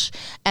dish,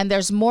 and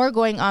there's more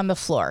going on the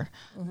floor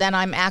than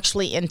I'm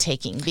actually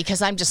intaking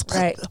because I'm just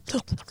Right.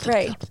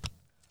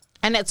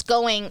 and it's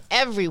going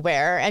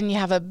everywhere, and you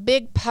have a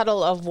big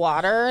puddle of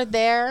water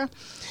there.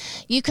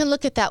 You can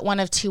look at that one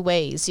of two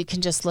ways. You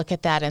can just look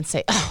at that and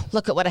say, oh,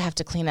 look at what I have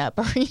to clean up.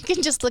 Or you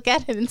can just look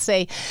at it and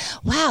say,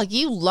 wow,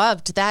 you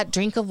loved that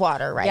drink of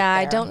water right there.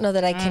 I don't know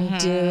that I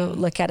can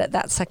look at it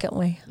that second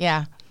way.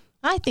 Yeah,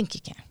 I think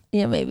you can.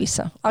 Yeah, maybe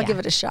so. I'll give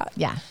it a shot.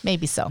 Yeah,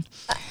 maybe so.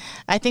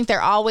 I think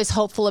they're always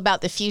hopeful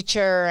about the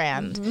future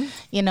and,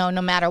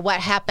 no matter what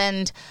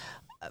happened,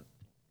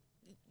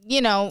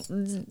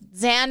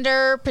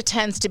 Xander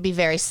pretends to be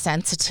very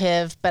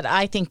sensitive, but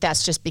I think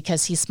that's just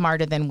because he's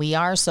smarter than we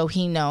are. So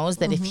he knows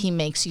that if he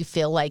makes you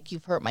feel like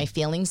you've hurt my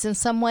feelings in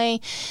some way,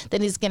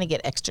 then he's going to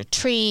get extra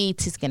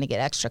treats. He's going to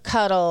get extra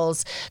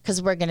cuddles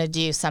because we're going to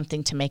do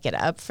something to make it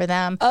up for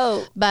them.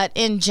 Oh. But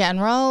in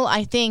general,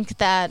 I think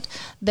that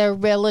they're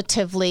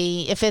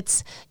relatively, if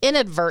it's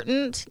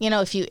inadvertent,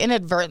 if you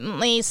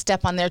inadvertently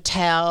step on their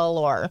tail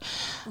or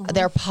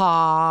their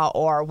paw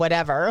or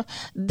whatever,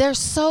 they're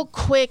so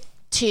quick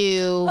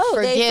to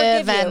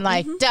forgive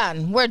and you.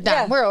 Done. We're done.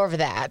 Yeah. We're over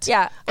that.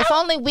 Yeah. If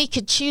only we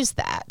could choose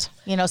that.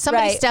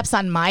 Somebody steps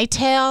on my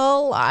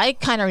tail. I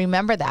kind of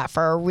remember that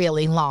for a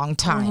really long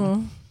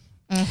time.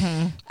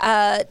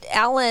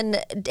 Alan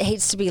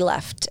hates to be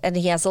left, and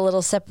he has a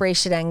little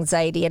separation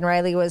anxiety. And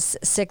Riley was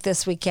sick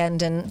this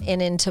weekend and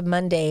into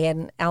Monday,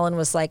 and Alan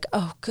was like,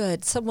 "Oh,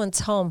 good,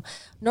 someone's home."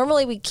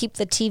 Normally, we keep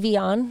the TV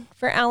on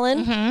for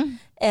Alan,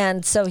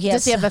 and so he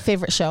has. Does he have a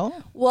favorite show?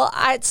 Well,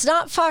 it's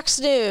not Fox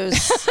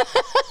News,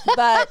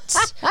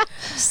 but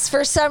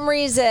for some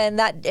reason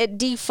that it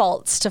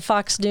defaults to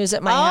Fox News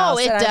at my house.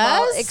 Oh, it and does?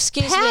 I'm all,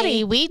 Excuse Patty,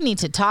 me. we need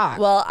to talk.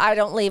 Well, I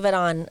don't leave it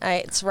on.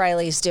 It's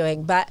Riley's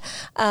doing. But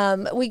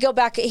we go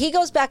back. He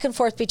goes back and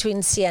forth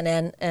between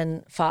CNN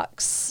and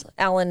Fox.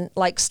 Alan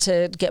likes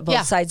to get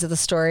both sides of the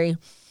story.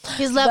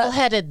 He's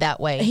level-headed that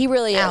way. He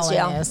really is,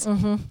 Alan is.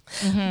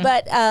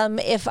 But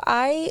if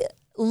I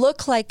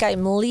look like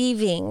I'm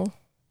leaving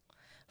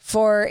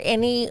for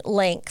any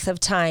length of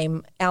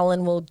time,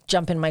 Alan will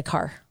jump in my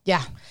car.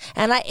 Yeah.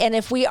 And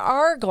if we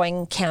are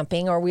going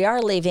camping or we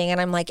are leaving and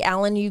I'm like,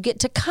 Alan, you get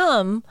to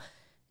come,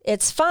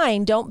 it's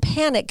fine. Don't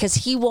panic, because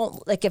he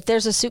won't, like, if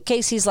there's a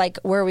suitcase, he's like,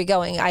 where are we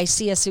going? I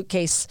see a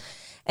suitcase.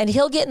 And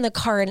he'll get in the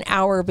car an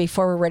hour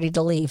before we're ready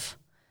to leave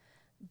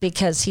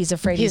because he's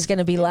afraid he's going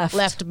to be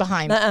left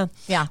behind.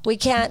 Yeah. We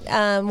can't,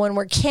 when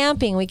we're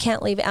camping, we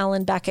can't leave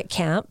Alan back at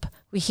camp.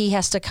 He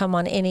has to come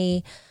on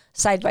any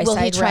side-by-side ride.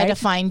 Will he try to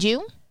find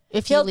you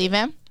if you leave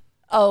him?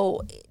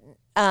 Oh,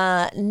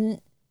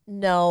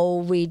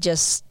 no, we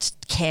just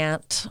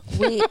can't.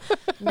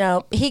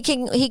 No, he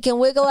can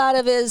wiggle out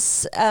of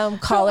his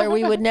collar.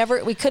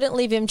 We couldn't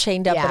leave him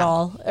chained up at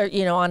all, or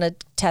on a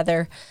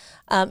tether.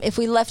 If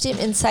we left him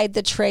inside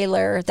the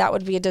trailer, that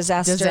would be a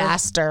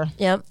disaster.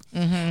 Yep.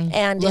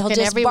 And he'll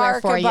just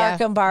bark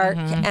and bark.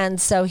 And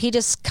so he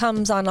just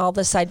comes on all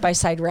the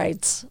side-by-side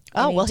rides.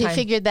 Oh, well, he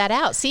figured that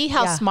out. See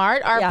how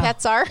smart our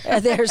pets are?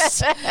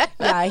 He's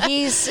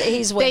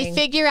winning. They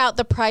figure out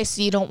the price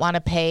you don't want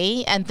to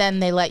pay, and then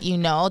they let you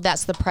know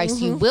that's the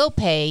price you will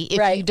pay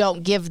if you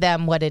don't give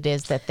them what it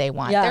is that they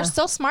want. Yeah. They're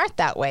so smart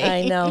that way.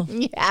 I know.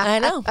 I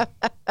know.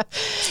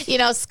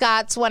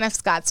 One of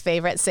Scott's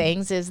favorite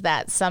sayings is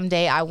that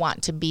someday I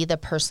want to be the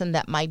person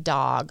that my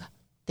dog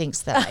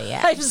thinks that I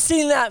am. I've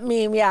seen that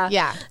meme. Yeah.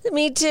 Yeah.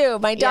 Me too.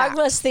 My dog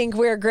must think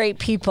we're great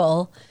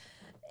people.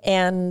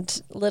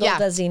 And little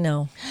does he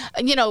know.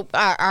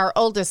 Our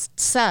oldest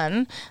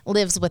son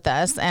lives with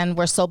us, and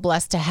we're so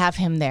blessed to have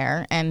him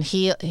there. And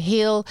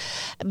he'll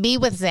be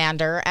with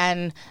Xander,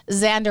 and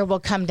Xander will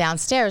come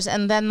downstairs.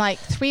 And then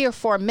 3 or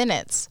 4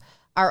 minutes,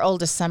 our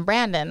oldest son,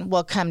 Brandon,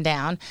 will come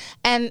down.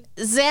 And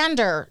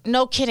Xander,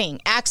 no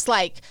kidding, acts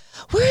like,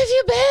 where have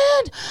you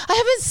been? I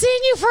haven't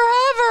seen you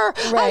forever.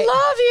 Right. I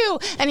love you.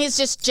 And he's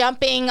just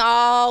jumping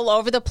all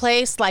over the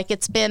place like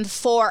it's been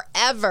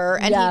forever.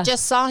 And he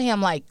just saw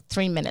him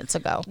 3 minutes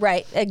ago.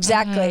 Right,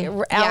 exactly.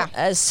 Yeah.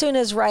 As soon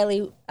as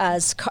Riley's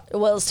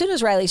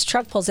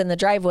truck pulls in the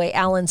driveway,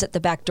 Alan's at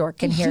the back door,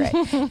 can hear it.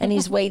 And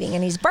he's waiting,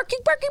 and he's barking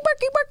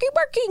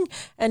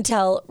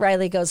until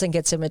Riley goes and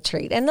gets him a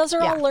treat. And those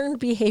are all learned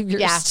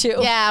behaviors too.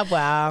 Yeah,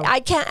 well. I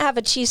can't have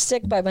a cheese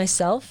stick by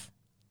myself.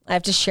 I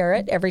have to share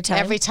it every time.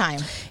 Every time.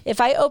 If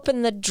I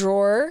open the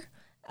drawer,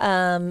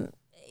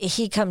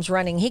 he comes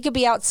running. He could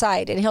be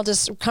outside and he'll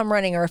just come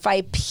running. Or if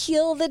I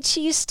peel the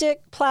cheese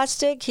stick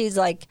plastic, he's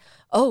like,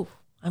 oh,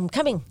 I'm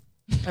coming.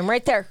 I'm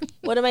right there.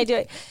 What am I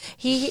doing?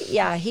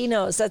 He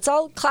knows. That's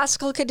all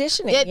classical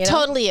conditioning. It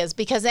totally is,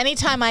 because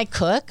anytime I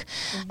cook,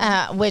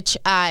 which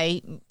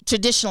I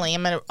traditionally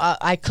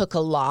I cook a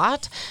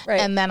lot, Right.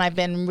 and then I've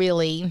been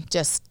really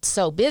just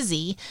so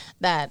busy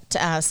that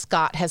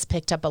Scott has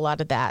picked up a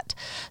lot of that.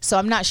 So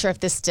I'm not sure if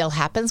this still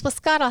happens with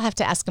Scott. I'll have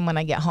to ask him when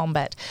I get home.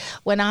 But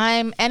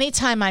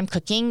anytime I'm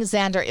cooking,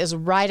 Xander is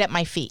right at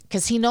my feet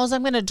because he knows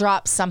I'm going to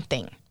drop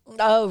something.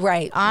 Oh,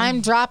 right.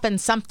 I'm dropping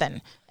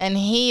something, and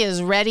he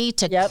is ready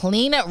to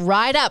clean it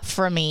right up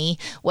for me,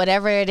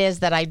 whatever it is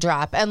that I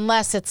drop,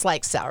 unless it's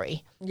like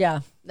celery.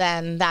 Yeah.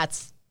 Then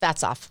that's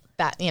off.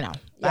 That,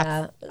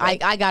 Yeah,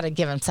 I got to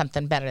give him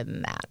something better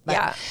than that. But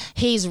Yeah.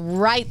 he's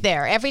right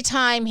there. Every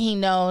time he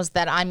knows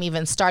that I'm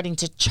even starting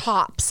to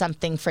chop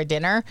something for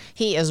dinner,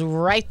 he is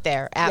right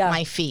there at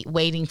my feet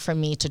waiting for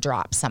me to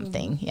drop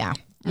something. Yeah.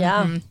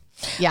 Yeah. Mm-hmm.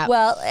 Yeah.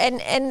 Well,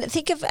 and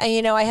think of,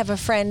 I have a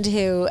friend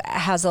who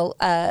has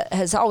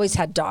always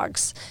had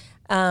dogs.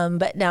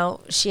 But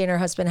now she and her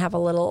husband have a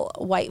little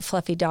white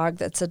fluffy dog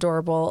that's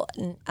adorable,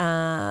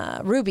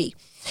 Ruby.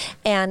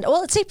 And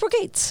it's April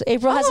Gates.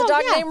 April has a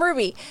dog named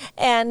Ruby,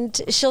 and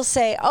she'll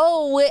say,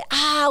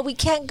 we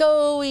can't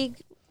go. We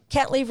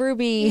can't leave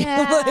Ruby.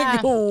 Yeah. I'm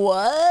like,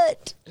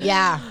 what?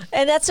 Yeah.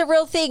 And that's a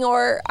real thing.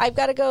 Or I've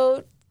got to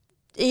go,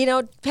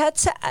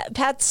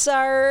 pets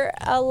are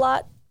a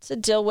lot to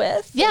deal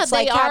with. Yeah, It's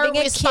they like are having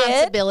a a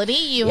responsibility.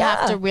 You Yeah.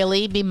 have to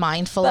really be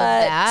mindful of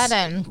But that,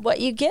 and what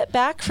you get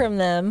back from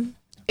them.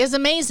 is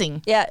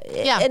amazing. Yeah.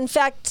 Yeah. In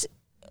fact,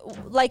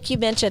 like you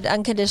mentioned,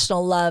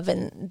 unconditional love,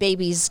 and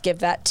babies give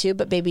that too,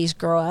 but babies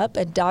grow up,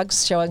 and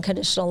dogs show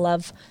unconditional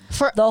love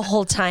For the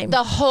whole time.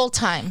 the whole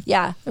time.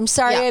 Yeah. I'm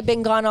sorry Yeah. I've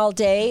been gone all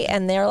day,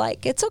 and they're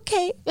like, it's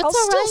okay. I'll all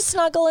still right.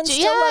 snuggle and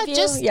still love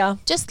you.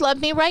 Just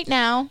love me right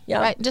now. Yeah.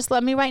 Right. Just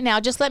love me right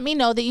now. Just let me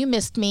know that you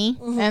missed me,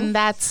 and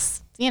that's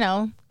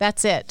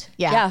that's it.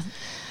 Yeah. Yeah.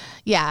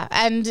 Yeah,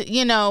 and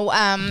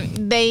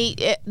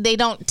they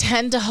don't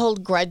tend to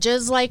hold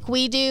grudges like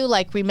we do.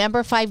 Like,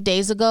 remember 5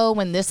 days ago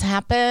when this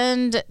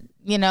happened,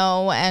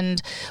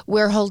 and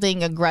we're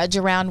holding a grudge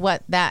around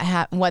what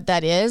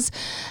that is.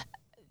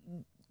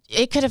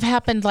 It could have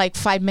happened like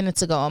 5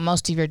 minutes ago, and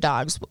most of your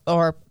dogs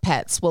or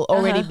pets will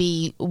already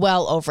be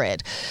well over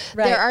it.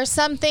 Right. There are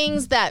some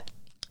things that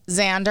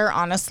Xander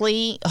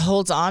honestly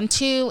holds on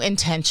to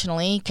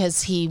intentionally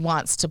because he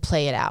wants to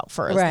play it out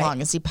for as Right.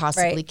 long as he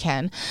possibly Right.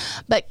 can.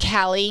 But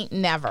Callie,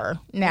 never.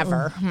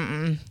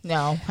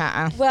 No.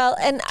 Well,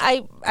 and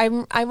I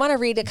want to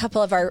read a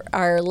couple of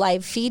our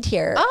live feed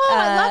here. Oh,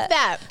 I love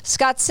that.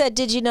 Scott said,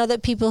 did you know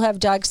that people who have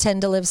dogs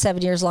tend to live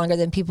 7 years longer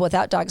than people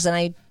without dogs? And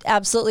I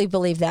absolutely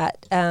believe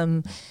that.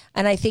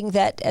 And I think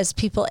that as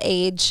people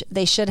age,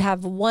 they should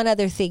have one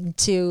other thing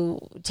to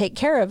take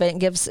care of. It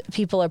gives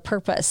people a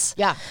purpose.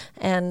 Yeah.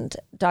 And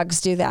dogs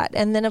do that.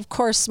 And then, of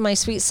course, my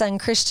sweet son,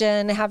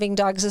 Christian, having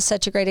dogs is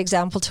such a great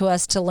example to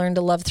us to learn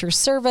to love through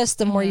service.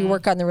 The more you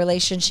work on the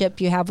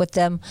relationship you have with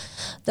them,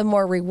 the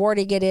more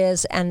rewarding it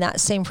is. And that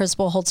same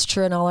principle holds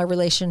true in all our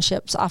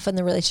relationships. Often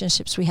the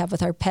relationships we have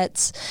with our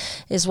pets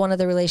is one of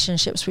the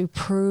relationships we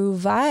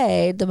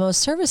provide the most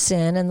service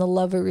in, and the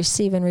love we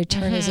receive in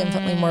return is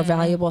infinitely more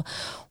valuable.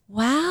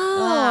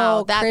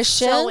 Wow, That's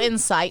Christian. so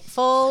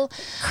insightful.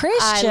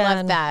 Christian. I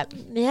love that.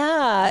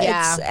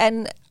 Yeah.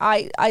 And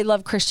I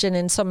love Christian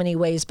in so many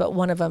ways, but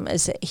one of them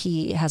is that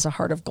he has a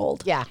heart of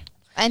gold. Yeah.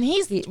 And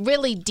he's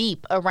really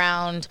deep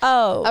around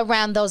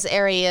those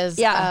areas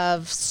Yeah.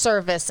 of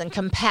service and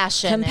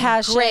compassion and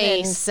Compassion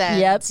grace. and- And,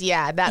 yep.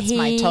 yeah, that's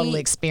my total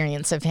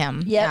experience of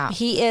him. Yeah,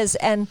 he is.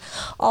 And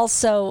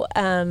also,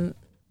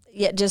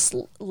 just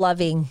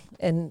loving.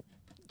 And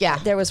Yeah.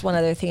 there was one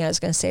other thing I was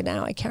going to say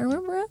now. I can't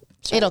remember it.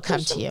 Sorry, It'll come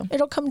Christian. to you.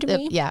 It'll come to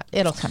me. Yeah,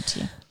 it'll come to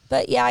you.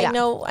 But yeah, Yeah.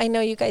 I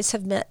know you guys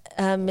have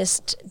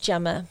missed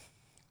Gemma.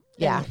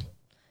 Yeah.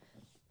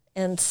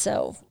 And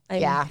so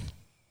I'm Yeah.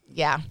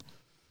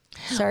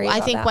 sorry I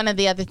about think that. one of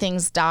the other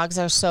things dogs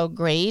are so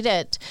great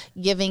at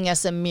giving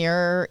us a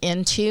mirror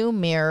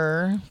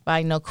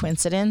by no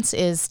coincidence,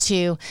 is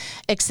to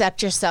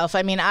accept yourself.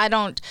 I mean, I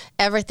don't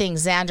ever think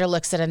Xander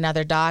looks at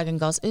another dog and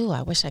goes, ooh,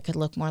 I wish I could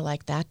look more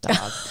like that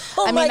dog.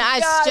 I mean, my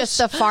it's gosh. just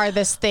the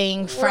farthest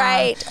thing from.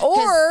 Right. 'cause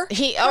Or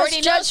he has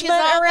already knows he's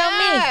judgment all around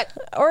that.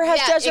 me. Or has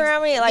Yeah, judgment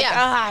around me. Like,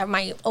 yeah.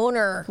 my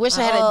owner. Wish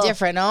I had a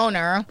different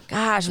owner.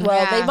 Gosh,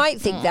 well, they Yeah.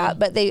 might think that,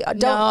 but they don't.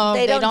 No,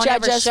 they don't judge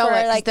ever us show for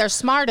it 'cause like. they're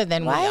smarter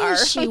than we Why are.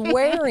 is she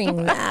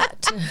wearing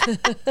that?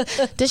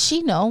 Does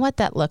she know what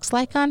that looks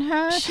like on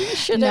her? She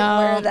shouldn't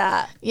wear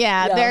that.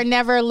 Yeah, Yeah. they're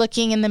never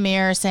looking in the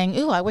mirror saying,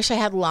 ooh, I wish I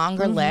had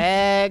longer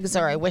legs,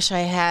 or I wish I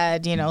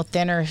had,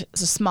 thinner,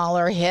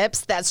 smaller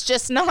hips. That's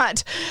just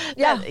not,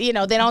 Yeah.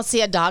 they don't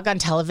see a dog on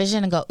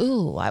television and go,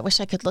 ooh, I wish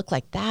I could look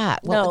like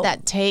that. What No. would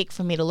that take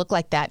for me to look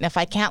like that? And if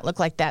I can't look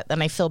like that,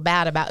 then I feel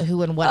bad about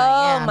who and what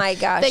I am. Oh my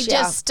gosh, They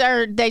yeah. just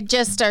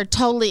are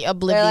totally They're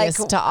oblivious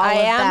like, to all I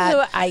of am that. who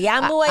I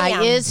am. Who I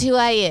am. is who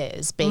I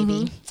is,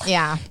 baby.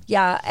 Yeah.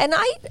 Yeah, and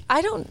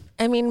I don't.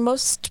 I mean,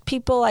 most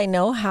people I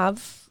know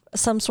have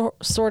some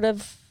sort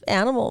of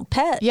animal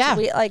pet. Yeah.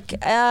 We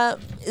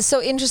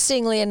so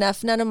interestingly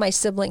enough, none of my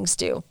siblings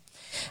do.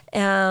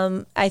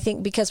 I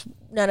think because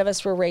none of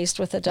us were raised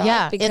with a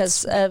dog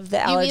because of the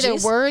allergies. You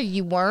either were,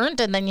 you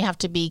weren't, and then you have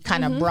to be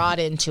kind of brought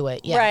into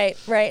it. Yeah.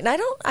 Right. And I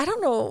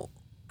don't know.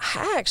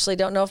 I actually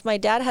don't know if my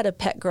dad had a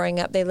pet growing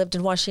up. They lived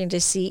in Washington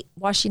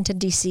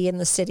D.C. in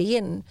the city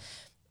and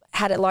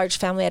had a large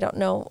family. I don't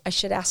know. I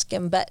should ask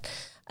him. But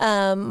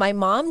my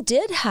mom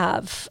did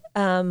have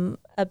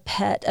a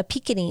pet, a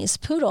Pekingese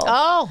poodle.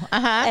 Oh,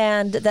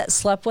 and that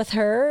slept with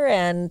her,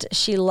 and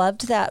she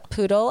loved that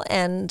poodle.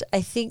 And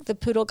I think the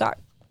poodle got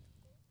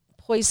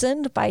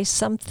poisoned by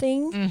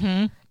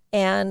something,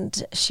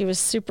 and she was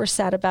super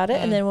sad about it.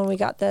 And then when we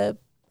got the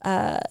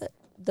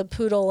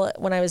poodle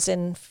when I was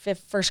in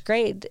first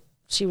grade,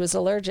 she was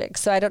allergic.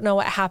 So I don't know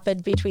what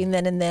happened between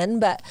then and then,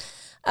 but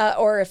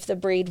or if the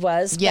breed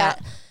was. Yeah.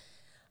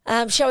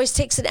 But, she always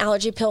takes an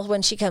allergy pill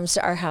when she comes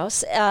to our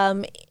house.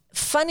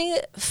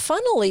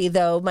 Funnily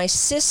though,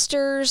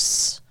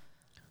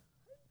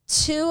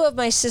 two of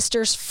my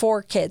sister's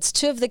 4 kids,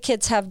 2 of the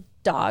kids have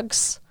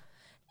dogs.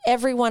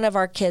 Every one of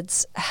our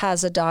kids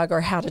has a dog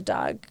or had a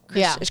dog.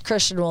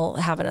 Christian will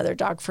have another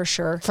dog for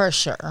sure. For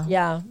sure.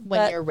 Yeah.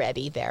 When you're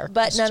ready there.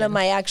 But none of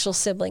my actual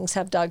siblings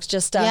have dogs,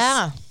 just us.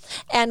 Yeah.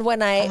 And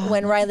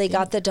when Riley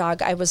got the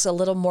dog, I was a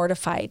little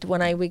mortified.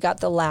 When we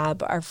got the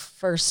lab, our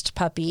first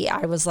puppy,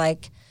 I was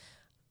like,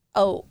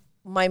 oh,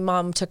 my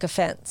mom took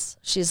offense.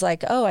 She's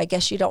like, oh, I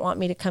guess you don't want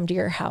me to come to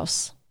your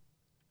house.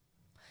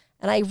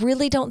 And I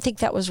really don't think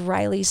that was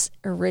Riley's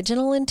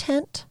original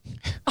intent.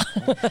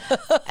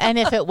 And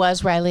if it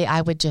was Riley,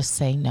 I would just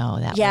say no.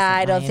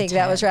 I don't think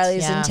that was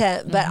Riley's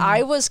intent. But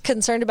I was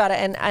concerned about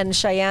it. And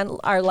Cheyenne,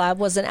 our lab,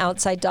 was an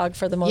outside dog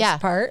for the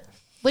most part.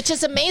 Which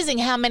is amazing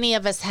how many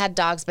of us had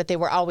dogs, but they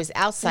were always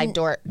outside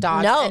dogs.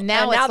 No, and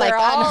now it's like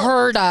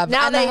unheard of.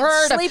 Now they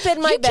sleep in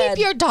my bed. You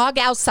keep your dog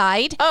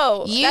outside.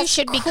 Oh, you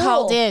should be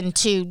called in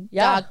to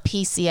dog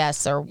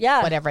PCS or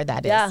whatever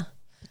that is. Yeah.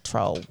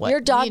 Patrol.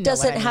 Your dog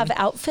doesn't have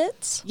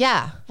outfits?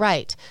 Yeah,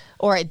 right.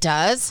 Or it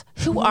does.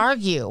 Who are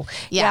you?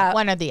 Yeah,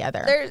 one or the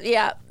other.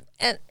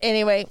 And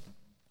anyway,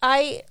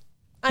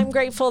 I'm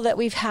grateful that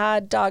we've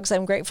had dogs.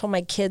 I'm grateful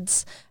my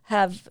kids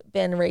have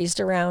been raised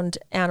around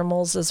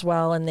animals as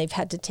well, and they've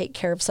had to take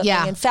care of something.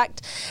 Yeah. In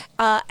fact,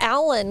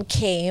 Alan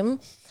came.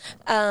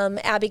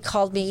 Abby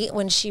called me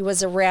when she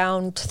was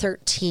around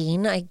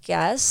 13, I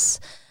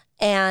guess,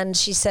 and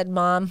she said,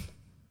 Mom,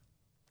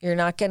 you're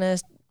not going to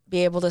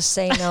be able to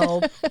say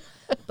no,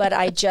 but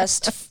I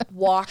just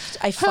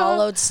I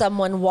followed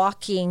someone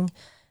walking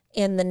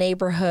in the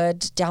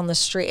neighborhood down the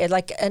street,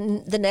 like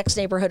in the next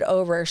neighborhood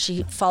over.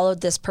 She followed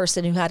this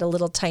person who had a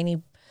little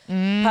tiny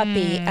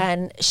puppy.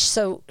 And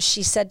so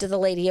she said to the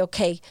lady,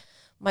 okay,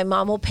 my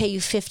mom will pay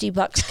you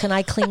 $50. Can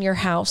I clean your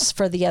house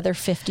for the other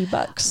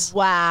 $50?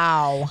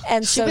 Wow.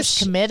 And she was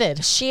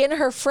committed. She and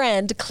her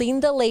friend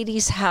cleaned the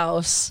lady's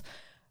house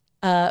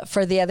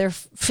for the other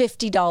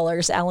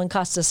 $50. Alan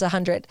cost us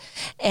 $100,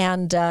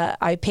 and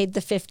I paid the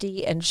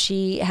 $50, and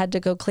she had to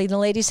go clean the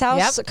lady's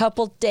house a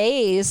couple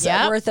days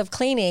worth of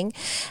cleaning,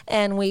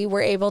 and we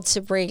were able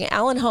to bring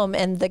Alan home,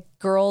 and the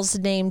girls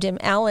named him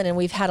Alan, and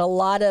we've had a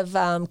lot of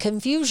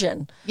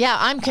confusion. Yeah,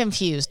 I'm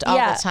confused all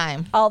the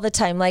time. All the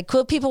time. Like,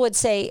 cool people would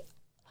say,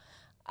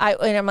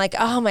 and I'm like,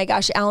 oh my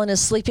gosh, Alan is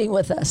sleeping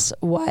with us.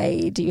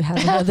 Why do you have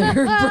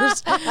another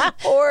person?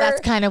 Or that's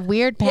kind of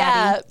weird,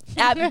 Patty.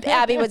 Yeah,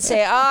 Abby would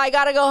say, oh, I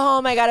got to go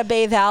home. I got to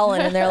bathe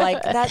Alan. And they're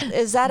like,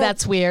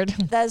 that's weird.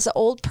 That's an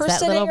old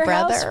person that in your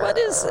brother house? What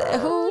is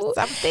who?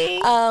 Something.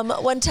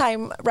 One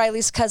time,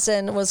 Riley's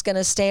cousin was going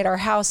to stay at our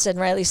house, and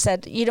Riley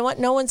said, you know what?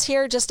 No one's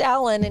here, just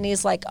Alan. And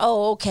he's like,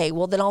 oh, okay.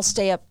 Well, then I'll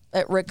stay up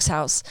at Rick's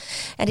house.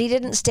 And he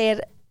didn't stay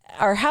at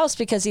our house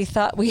because he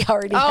thought we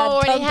already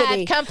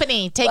had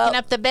company. Taking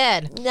up the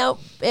bed. Nope,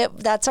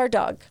 that's our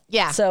dog.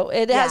 Yeah. So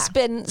it has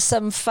been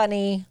some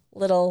funny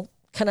little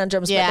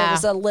conundrums. Yeah. But there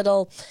was a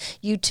little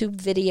YouTube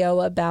video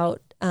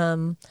about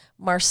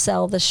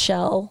Marcel the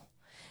shell,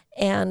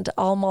 and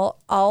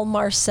all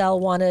Marcel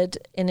wanted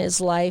in his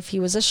life,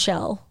 he was a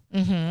shell.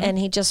 Mm-hmm. And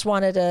he just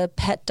wanted a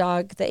pet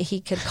dog that he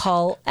could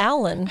call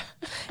Alan.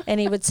 And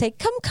he would say,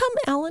 come,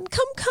 Alan,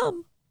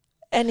 come.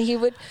 And he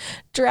would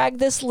drag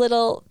this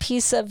little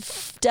piece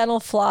of dental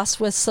floss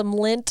with some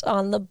lint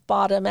on the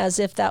bottom as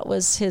if that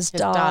was his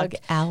dog,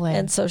 Alan.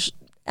 And so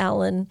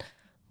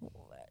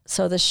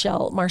Marcel the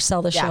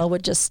shell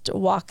would just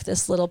walk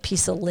this little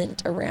piece of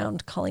lint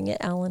around, calling it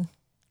Alan.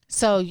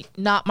 So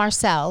not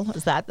Marcel,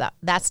 is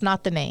that's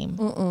not the name.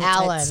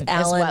 Alan is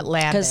what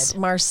landed. Because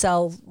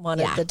Marcel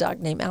wanted the dog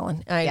named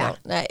Alan.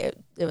 It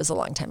was a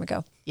long time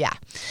ago. Yeah.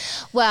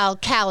 Well,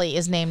 Callie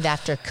is named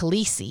after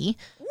Khaleesi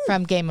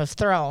from Game of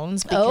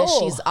Thrones because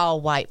she's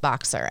all white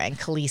boxer, and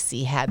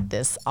Khaleesi had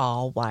this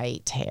all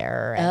white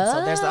hair, and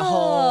so there's a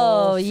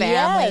whole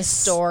family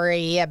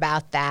story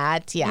about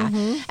that. Yeah,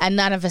 and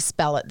none of us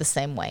spell it the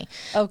same way.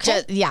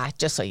 Okay,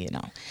 just so you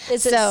know.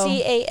 Is it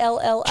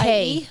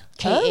Callie?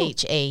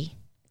 Khal.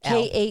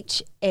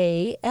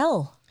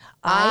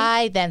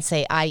 I then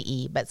say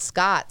IE, but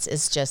Scott's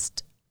is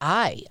just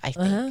I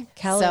think.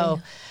 Callie.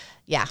 So.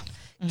 Yeah.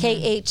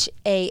 Khali.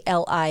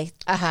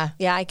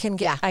 Yeah, I can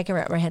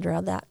wrap my head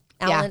around that.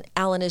 Alan. Yeah.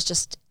 Alan is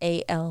just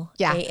ALAN.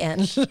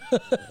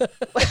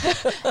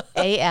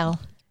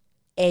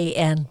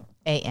 ALAN.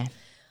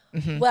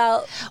 Mm-hmm.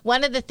 Well,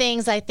 one of the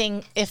things I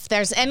think, if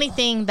there's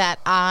anything that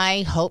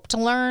I hope to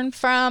learn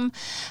from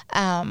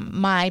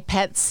my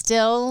pet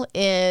still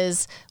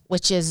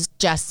which is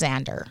just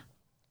Xander.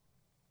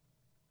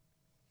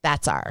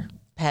 That's our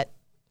pet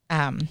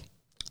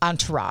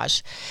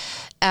entourage.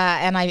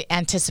 And I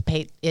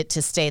anticipate it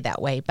to stay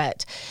that way,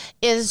 but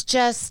is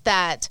just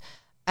that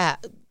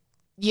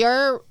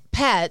your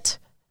pet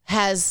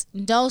has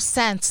no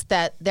sense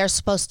that they're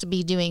supposed to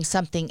be doing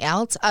something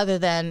else other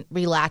than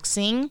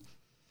relaxing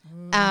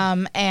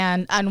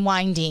and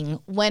unwinding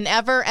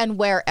whenever and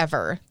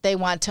wherever they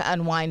want to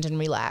unwind and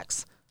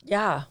relax.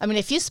 yeah. I mean,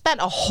 if you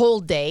spent a whole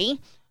day,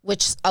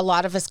 which a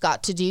lot of us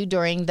got to do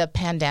during the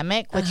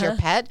pandemic with your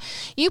pet,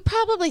 you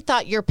probably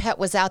thought your pet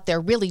was out there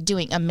really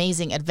doing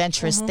amazing,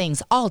 adventurous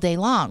things all day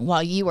long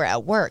while you were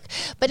at work.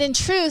 But in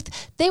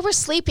truth, they were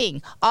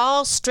sleeping,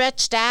 all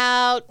stretched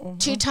out,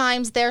 2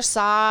 times their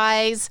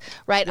size,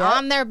 right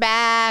on their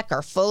back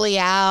or fully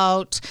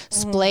out,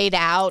 splayed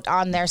out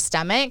on their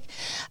stomach,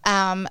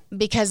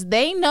 because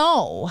they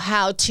know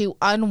how to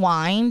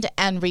unwind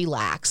and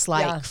relax,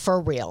 for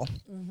real.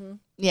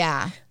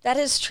 Yeah. That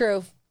is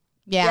true.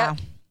 Yeah. Yep.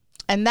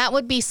 And that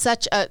would be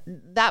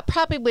that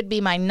probably would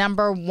be my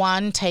number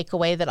one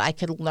takeaway that I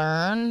could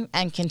learn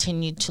and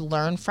continue to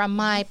learn from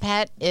my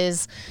pet,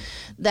 is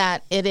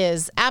that it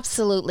is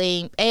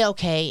absolutely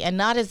A-okay. And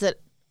not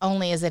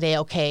only is it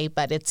A-okay,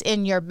 but it's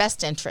in your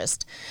best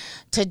interest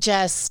to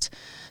just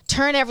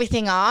turn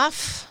everything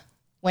off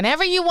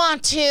whenever you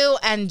want to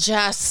and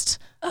just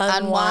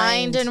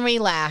unwind and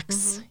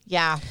relax.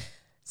 Yeah.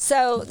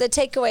 So the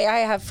takeaway I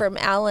have from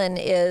Alan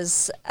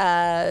is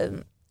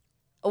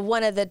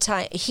one of the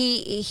time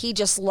he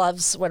just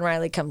loves when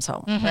Riley comes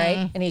home,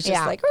 right? And he's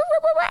just like, "Rah, rah,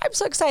 rah, rah." I'm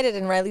so excited.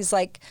 And Riley's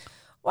like,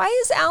 why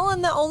is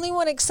Alan the only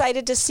one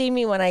excited to see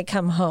me when I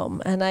come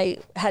home? And I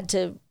had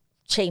to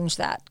change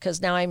that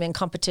because now I'm in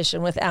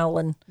competition with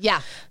Alan.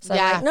 Yeah. So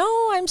I'm like,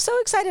 no, I'm so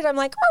excited. I'm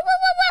like, "Rah,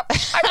 rah,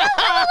 rah,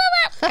 rah.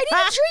 I need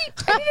a treat.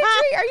 I need a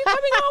treat. Are you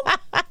coming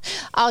home?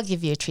 I'll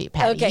give you a treat,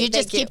 Patty. Okay, you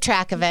just thank you. keep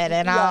track of it,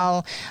 and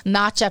I'll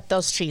notch up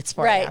those treats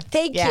for you. Right.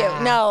 Thank you.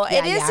 No,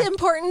 it is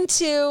important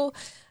to,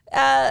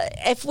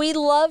 if we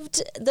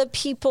loved the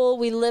people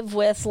we live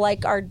with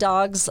like our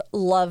dogs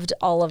loved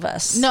all of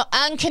us. No,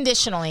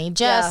 unconditionally.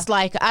 Just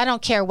like, I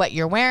don't care what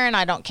you're wearing.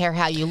 I don't care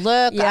how you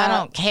look. I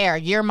don't care.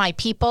 You're my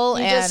people.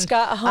 You and just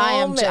got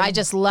home. I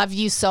just love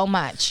you so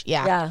much.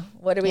 Yeah. Yeah.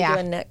 What are we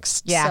doing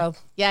next? Yeah. So,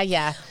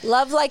 Yeah.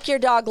 love like your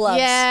dog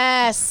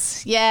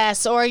loves.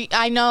 Yes. Or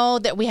I know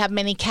that we have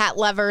many cat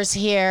lovers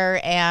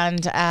here,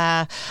 and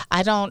I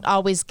don't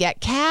always get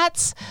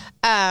cats.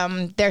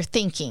 They're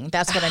thinking.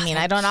 That's what I mean.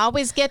 I don't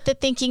always get the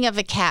thinking of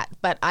a cat,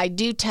 but I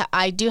do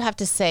have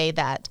to say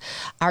that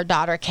our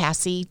daughter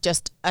Cassie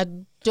just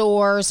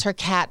adores her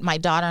cat. My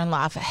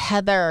daughter-in-law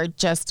Heather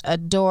just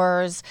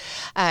adores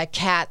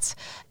cats,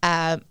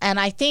 and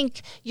I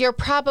think you're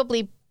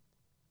probably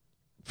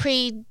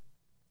predisposed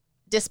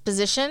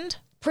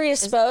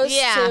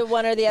to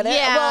one or the other.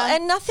 Yeah. Well,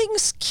 and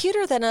nothing's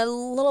cuter than a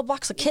little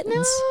box of kittens.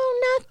 No,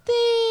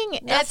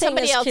 nothing. At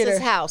somebody is else's cuter.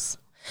 house.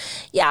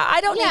 Yeah,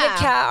 I don't need a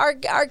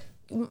cat. Our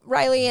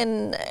Riley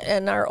and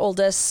our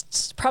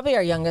oldest, probably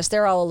our youngest,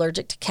 they're all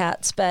allergic to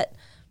cats, but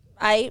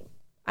I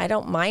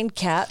don't mind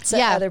cats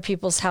at other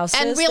people's houses.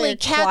 And really,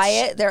 they're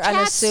quiet. They're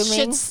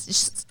unassuming.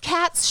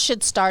 Cats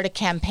should start a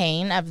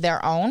campaign of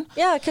their own.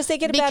 Yeah, because they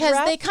get a bad rap.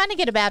 Because they kind of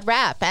get a bad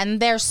rap, and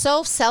they're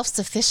so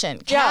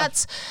self-sufficient.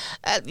 Cats,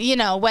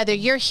 whether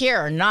you're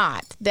here or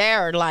not,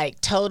 they're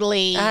like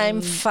totally.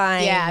 I'm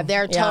fine. Yeah,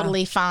 they're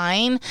totally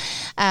fine.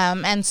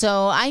 And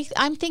so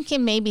I'm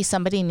thinking maybe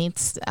somebody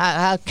needs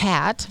a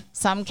cat.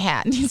 Some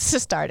cat needs to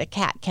start a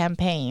cat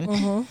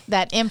campaign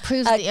that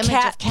improves the image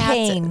of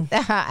cats.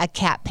 A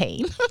cat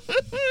pain.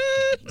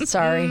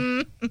 Sorry.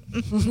 I'm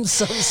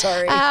so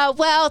sorry.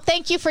 Well,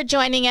 thank you for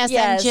joining us.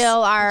 Yes. And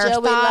Jill, our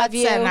Jill, we love thoughts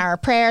you. and our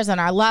prayers and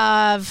our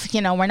love.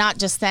 We're not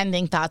just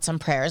sending thoughts and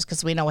prayers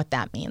because we know what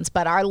that means,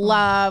 but our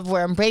love,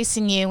 we're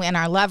embracing you in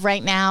our love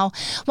right now.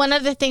 One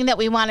other thing that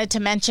we wanted to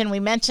mention, we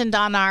mentioned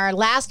on our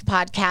last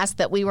podcast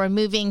that we were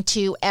moving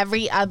to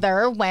every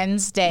other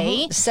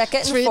Wednesday. Second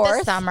and through fourth.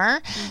 the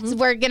summer. So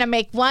we're going to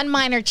make one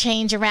minor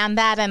change around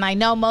that. And I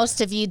know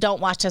most of you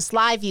don't watch us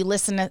live. You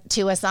listen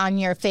to us on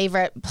your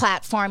favorite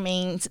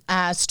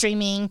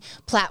streaming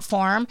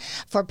platform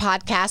for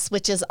podcasts,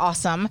 which is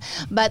awesome.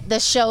 But the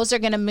shows are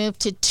going to move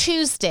to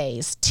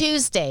Tuesdays,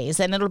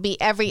 and it'll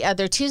be every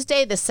other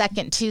Tuesday, the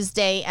second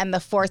Tuesday, and the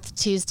fourth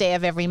Tuesday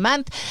of every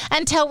month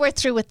until we're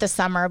through with the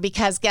summer.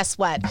 Because guess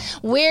what?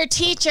 We're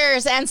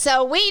teachers, and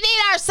so we need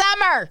our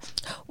summer.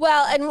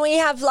 Well, and we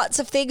have lots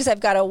of things. I've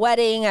got a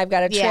wedding. I've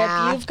got a trip.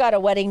 Yeah. You've got a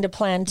wedding to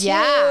plan too.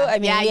 Yeah. I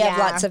mean, we have Yeah.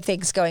 lots of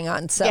things going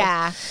on. So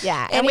Yeah.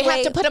 And we Anyway,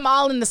 have to put them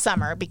all in the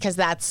summer because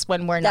that's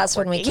when we're not that's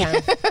when we working. can.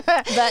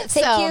 But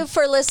thank you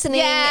for listening.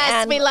 Yes,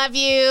 and we love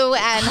you.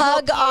 And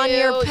hug on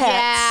your pets.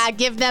 Yeah,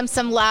 give them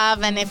some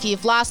love. And if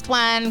you've lost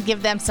one,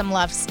 give them some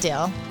love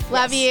still.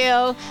 Love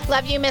you.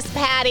 Love you, Miss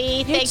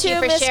Patty. Thank you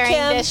for Miss sharing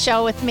Kim. this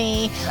show with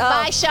me.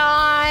 Bye,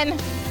 Sean.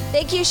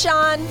 Thank you,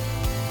 Sean.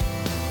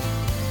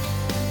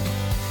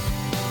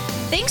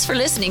 Thanks for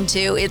listening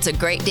to It's a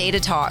Great Day to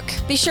Talk.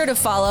 Be sure to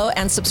follow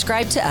and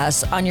subscribe to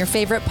us on your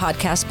favorite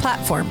podcast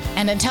platform.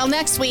 And until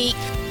next week,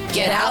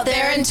 Get out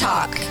there and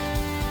talk.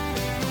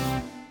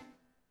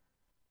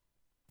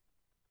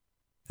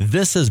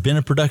 This has been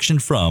a production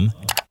from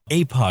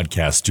a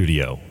podcast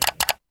studio.